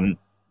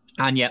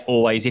 And yet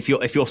always, if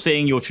you're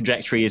seeing your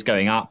trajectory is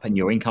going up and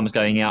your income is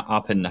going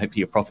up and hopefully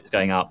your profit's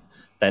going up,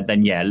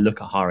 then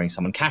look at hiring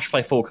someone. Cash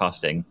flow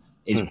forecasting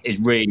is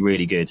really,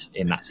 really good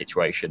in that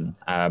situation.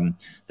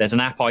 There's an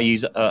app I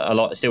use a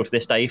lot still to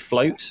this day,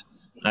 Float,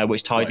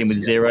 which ties in with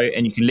Xero,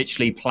 and you can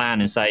literally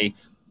plan and say,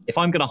 if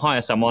I'm going to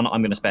hire someone,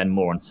 I'm going to spend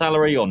more on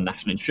salary, on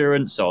national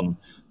insurance, on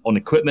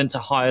equipment to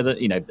hire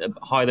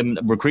them,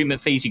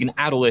 recruitment fees. You can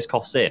add all those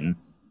costs in,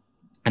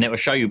 and it will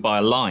show you by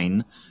a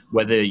line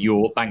whether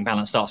your bank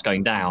balance starts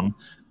going down,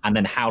 and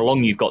then how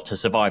long you've got to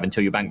survive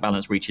until your bank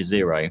balance reaches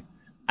zero.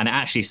 And it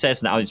actually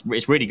says now,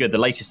 it's really good. The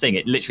latest thing,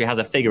 it literally has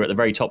a figure at the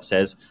very top,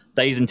 says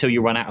days until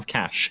you run out of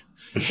cash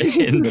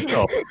in the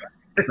top.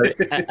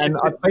 And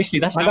basically,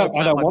 that's how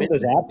I don't want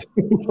this app.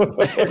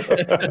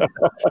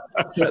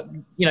 But,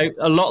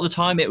 a lot of the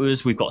time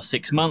we've got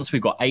 6 months,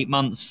 we've got 8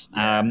 months.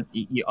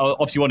 You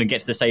obviously want to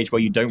get to the stage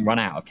where you don't run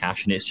out of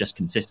cash and it's just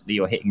consistently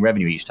you're hitting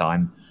revenue each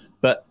time.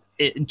 But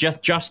it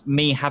just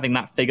me having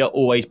that figure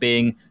always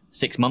being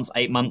 6 months,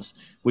 8 months,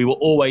 we were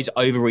always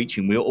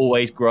overreaching. We were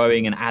always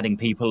growing and adding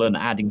people and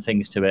adding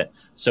things to it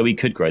so we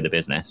could grow the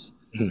business.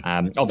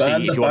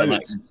 Obviously,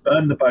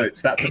 burn the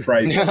boats. That's a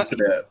phrase,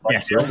 isn't it?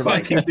 Yes,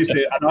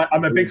 and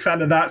I'm a big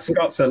fan of that,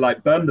 Scott. So,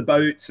 burn the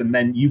boats, and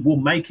then you will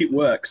make it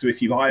work. So,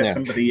 if you hire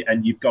somebody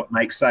and you've got to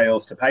make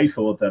sales to pay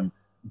for them,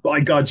 by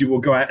God, you will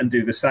go out and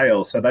do the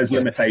sales. So, those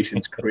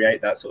limitations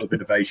create that sort of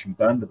innovation.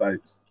 Burn the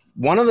boats.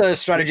 One of the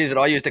strategies that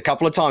I used a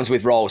couple of times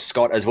with roles,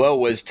 Scott, as well,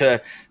 was to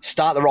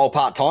start the role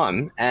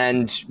part-time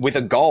and with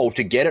a goal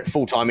to get it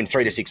full-time in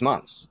 3 to 6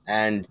 months.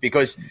 And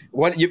because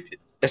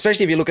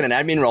especially if you're looking at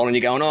an admin role and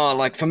you're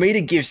going, for me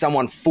to give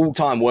someone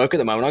full-time work at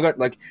the moment,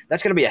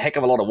 that's going to be a heck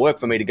of a lot of work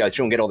for me to go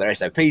through and get all their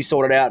SOPs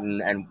sorted out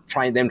and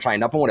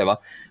trained up and whatever.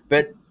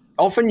 But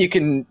often you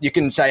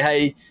can say,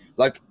 hey,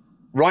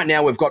 right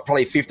now we've got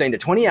probably 15 to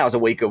 20 hours a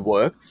week of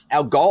work.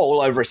 Our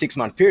goal over a 6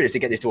 month period is to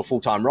get this to a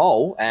full-time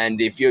role.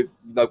 And if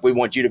we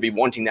want you to be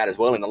wanting that as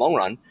well in the long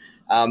run.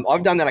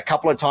 I've done that a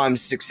couple of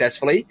times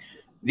successfully.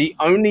 The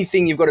only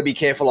thing you've got to be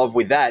careful of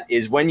with that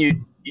is when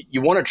you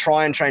want to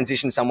try and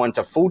transition someone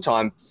to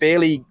full-time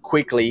fairly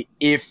quickly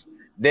if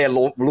they're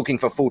looking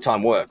for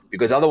full-time work,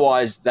 because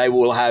otherwise they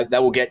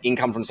will get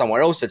income from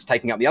somewhere else that's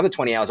taking up the other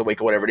 20 hours a week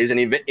or whatever it is.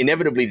 And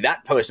inevitably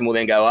that person will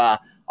then go,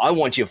 I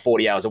want you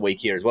 40 hours a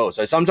week here as well.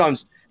 So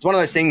sometimes it's one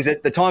of those things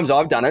that the times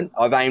I've done it,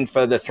 I've aimed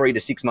for the 3 to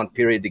 6 month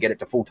period to get it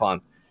to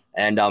full-time.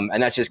 And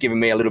that's just given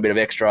me a little bit of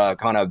extra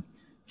kind of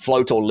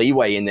float or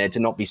leeway in there to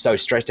not be so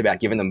stressed about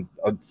giving them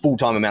a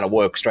full-time amount of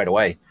work straight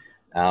away.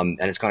 And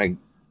it's kind of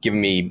given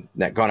me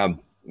that kind of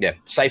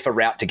safer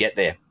route to get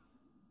there.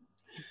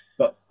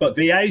 But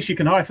VAs you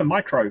can hire for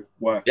micro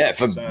work. Yeah,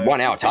 for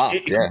 1 hour task.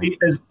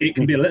 It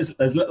can be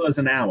as little as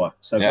an hour.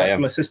 So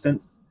virtual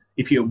assistants,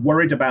 if you're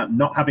worried about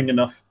not having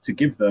enough to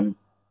give them,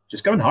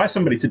 just go and hire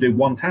somebody to do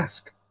one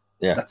task.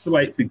 Yeah, that's the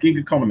way. It's the gig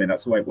economy.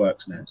 That's the way it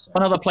works now. So.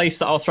 Another place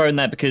that I'll throw in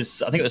there,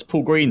 because I think it was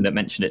Paul Green that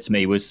mentioned it to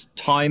me, was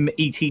Time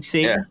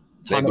ETC.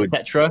 Time,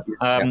 etc.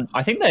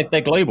 I think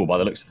they're global by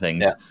the looks of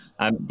things.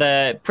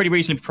 They're pretty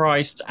reasonably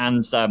priced,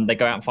 and they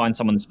go out and find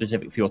someone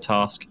specific for your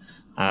task.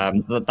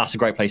 That's a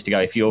great place to go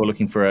if you're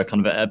looking for a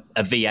kind of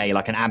a VA,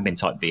 like an admin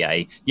type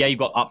VA. Yeah, you've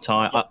got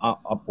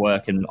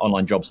Upwork and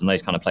online jobs and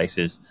those kind of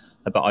places,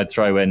 but I'd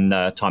throw in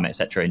Time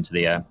etc. into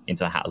the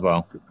hat as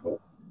well.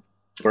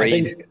 I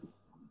think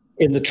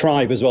in the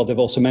tribe as well, they've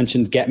also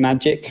mentioned Get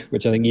Magic,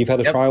 which I think you've had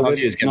a trial with. I've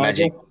used Get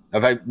Magic.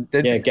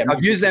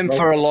 I've used them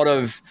for a lot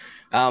of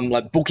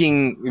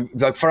booking,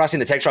 for us in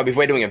the tech tribe. If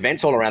we're doing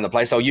events all around the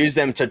place, I'll use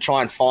them to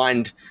try and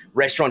find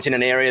restaurants in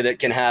an area that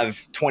can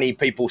have 20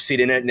 people sit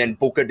in it and then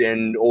book it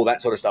and all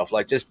that sort of stuff.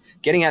 Just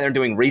getting out there and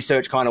doing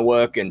research kind of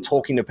work and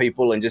talking to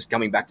people and just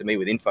coming back to me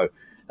with info.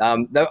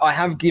 Though I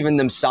have given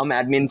them some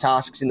admin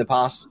tasks in the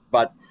past,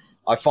 but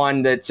I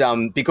find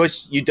that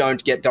because you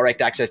don't get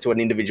direct access to an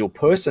individual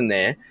person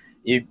there,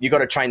 you got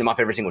to train them up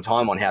every single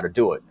time on how to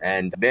do it.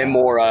 And they're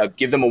more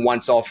give them a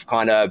once-off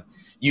kind of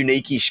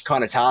unique-ish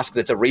kind of task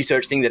that's a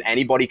research thing that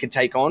anybody could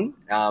take on,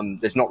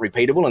 that's not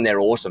repeatable, and they're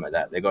awesome at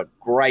that. They've got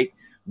great,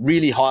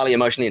 really highly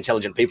emotionally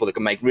intelligent people that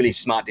can make really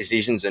smart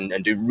decisions and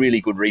do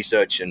really good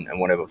research and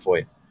whatever for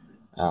you.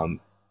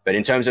 But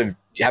in terms of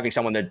having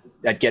someone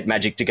that Get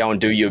Magic to go and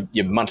do your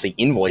monthly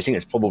invoicing,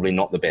 it's probably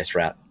not the best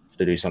route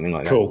to do something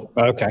like that. Cool.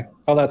 Okay.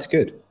 Oh, that's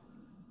good.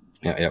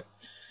 Yeah.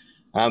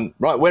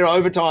 Right, we're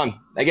overtime.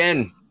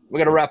 Again, we're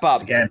going to wrap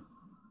up. Again.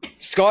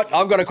 Scott,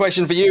 I've got a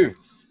question for you.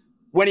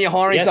 When are you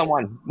hiring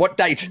someone? What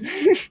date?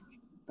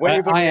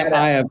 I've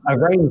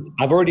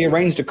already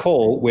arranged a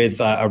call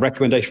with a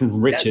recommendation from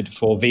Richard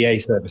for VA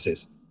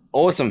services.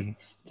 Awesome.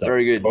 So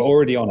very good. We're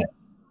already on it.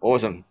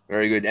 Awesome.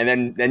 Very good.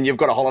 And then you've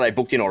got a holiday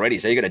booked in already.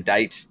 So you've got a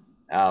date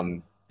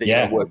that you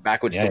got to work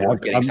backwards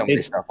towards getting some of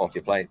this stuff off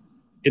your plate.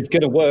 It's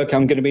going to work.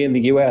 I'm going to be in the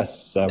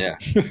US. So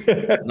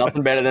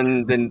nothing better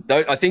than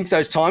I think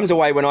those times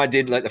away when I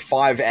did the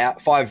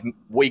 5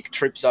 week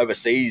trips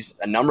overseas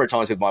a number of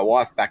times with my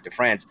wife back to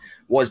France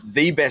was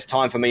the best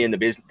time for me in the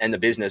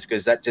business,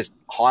 because that just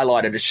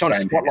highlighted, it shone a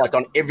spotlight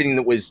on everything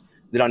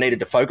that I needed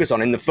to focus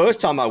on. And the first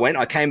time I went,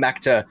 I came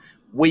back to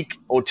week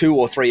or 2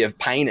 or 3 of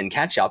pain and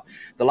catch up.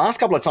 The last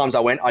couple of times I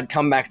went, I'd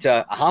come back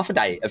to a half a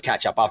day of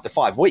catch up after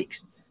 5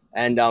 weeks.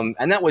 And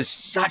that was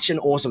such an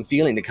awesome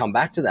feeling to come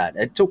back to that.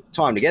 It took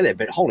time to get there,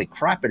 but holy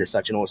crap, it is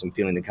such an awesome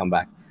feeling to come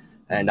back.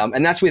 And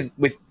that's with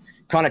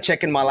kind of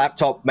checking my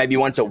laptop maybe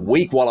once a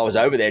week while I was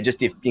over there,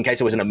 just in case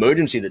there was an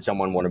emergency that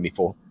someone wanted me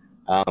for.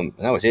 And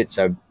that was it.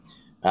 So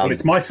well,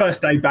 it's my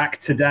first day back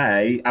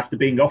today after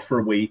being off for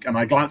a week, and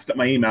I glanced at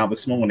my email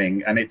this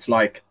morning, and it's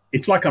like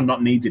I'm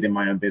not needed in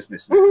my own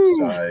business now. Woo-hoo!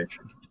 So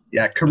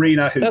yeah,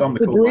 Karina, who's on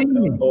the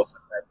call, awesome.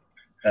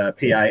 PA,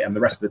 and the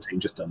rest of the team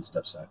just done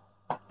stuff. So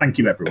thank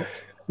you, everyone.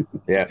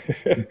 Yeah.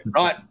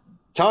 Right.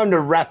 Time to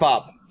wrap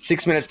up.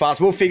 6 minutes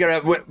past. We'll figure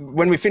out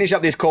when we finish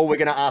up this call, we're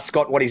going to ask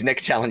Scott what his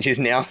next challenge is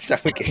now. So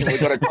we've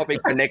got a topic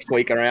for next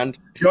week around.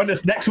 Join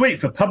us next week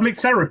for Public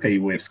Therapy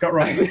with Scott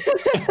Riley.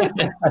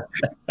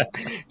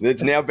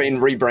 It's now been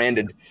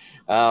rebranded.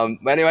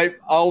 Anyway,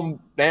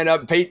 I'll hand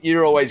up. Pete,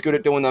 you're always good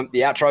at doing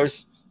the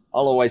outros.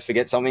 I'll always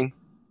forget something.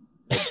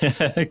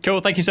 Cool.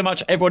 Thank you so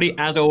much, everybody,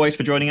 as always,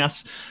 for joining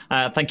us.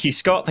 Thank you,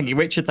 Scott. Thank you,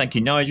 Richard. Thank you,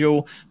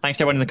 Nigel. Thanks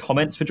to everyone in the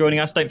comments for joining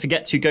us. Don't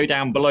forget to go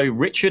down below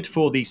Richard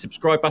for the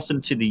subscribe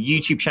button to the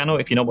YouTube channel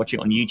if you're not watching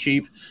on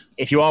YouTube.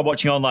 If you are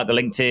watching on like the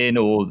LinkedIn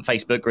or the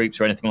Facebook groups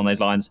or anything along those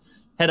lines,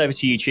 head over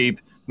to YouTube.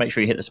 Make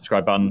sure you hit the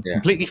subscribe button. Yeah.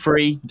 Completely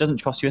free. It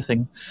doesn't cost you a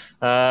thing.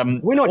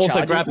 We're not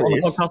also grab on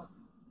the podcast.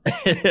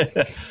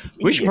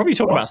 We should probably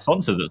talk about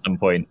sponsors at some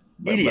point.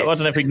 Idiots. I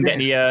don't know if we can get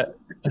any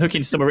hook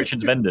into some of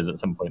Richard's vendors at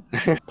some point.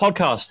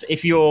 Podcast.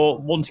 If you're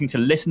wanting to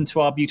listen to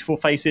our beautiful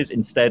faces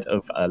instead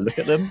of look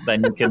at them,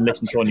 then you can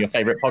listen to on your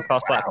favorite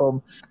podcast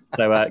platform.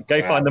 So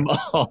go find them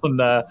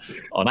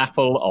on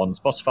Apple, on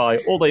Spotify,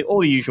 all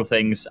the usual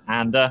things.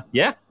 And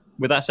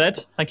with that said,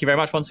 thank you very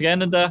much once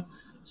again, and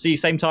see you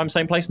same time,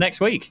 same place next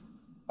week.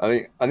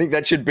 I think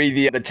that should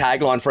be the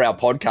tagline for our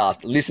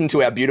podcast. Listen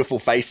to our beautiful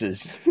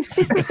faces.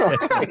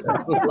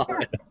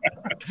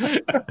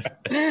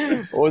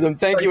 Awesome.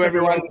 Thank you,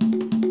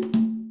 everyone.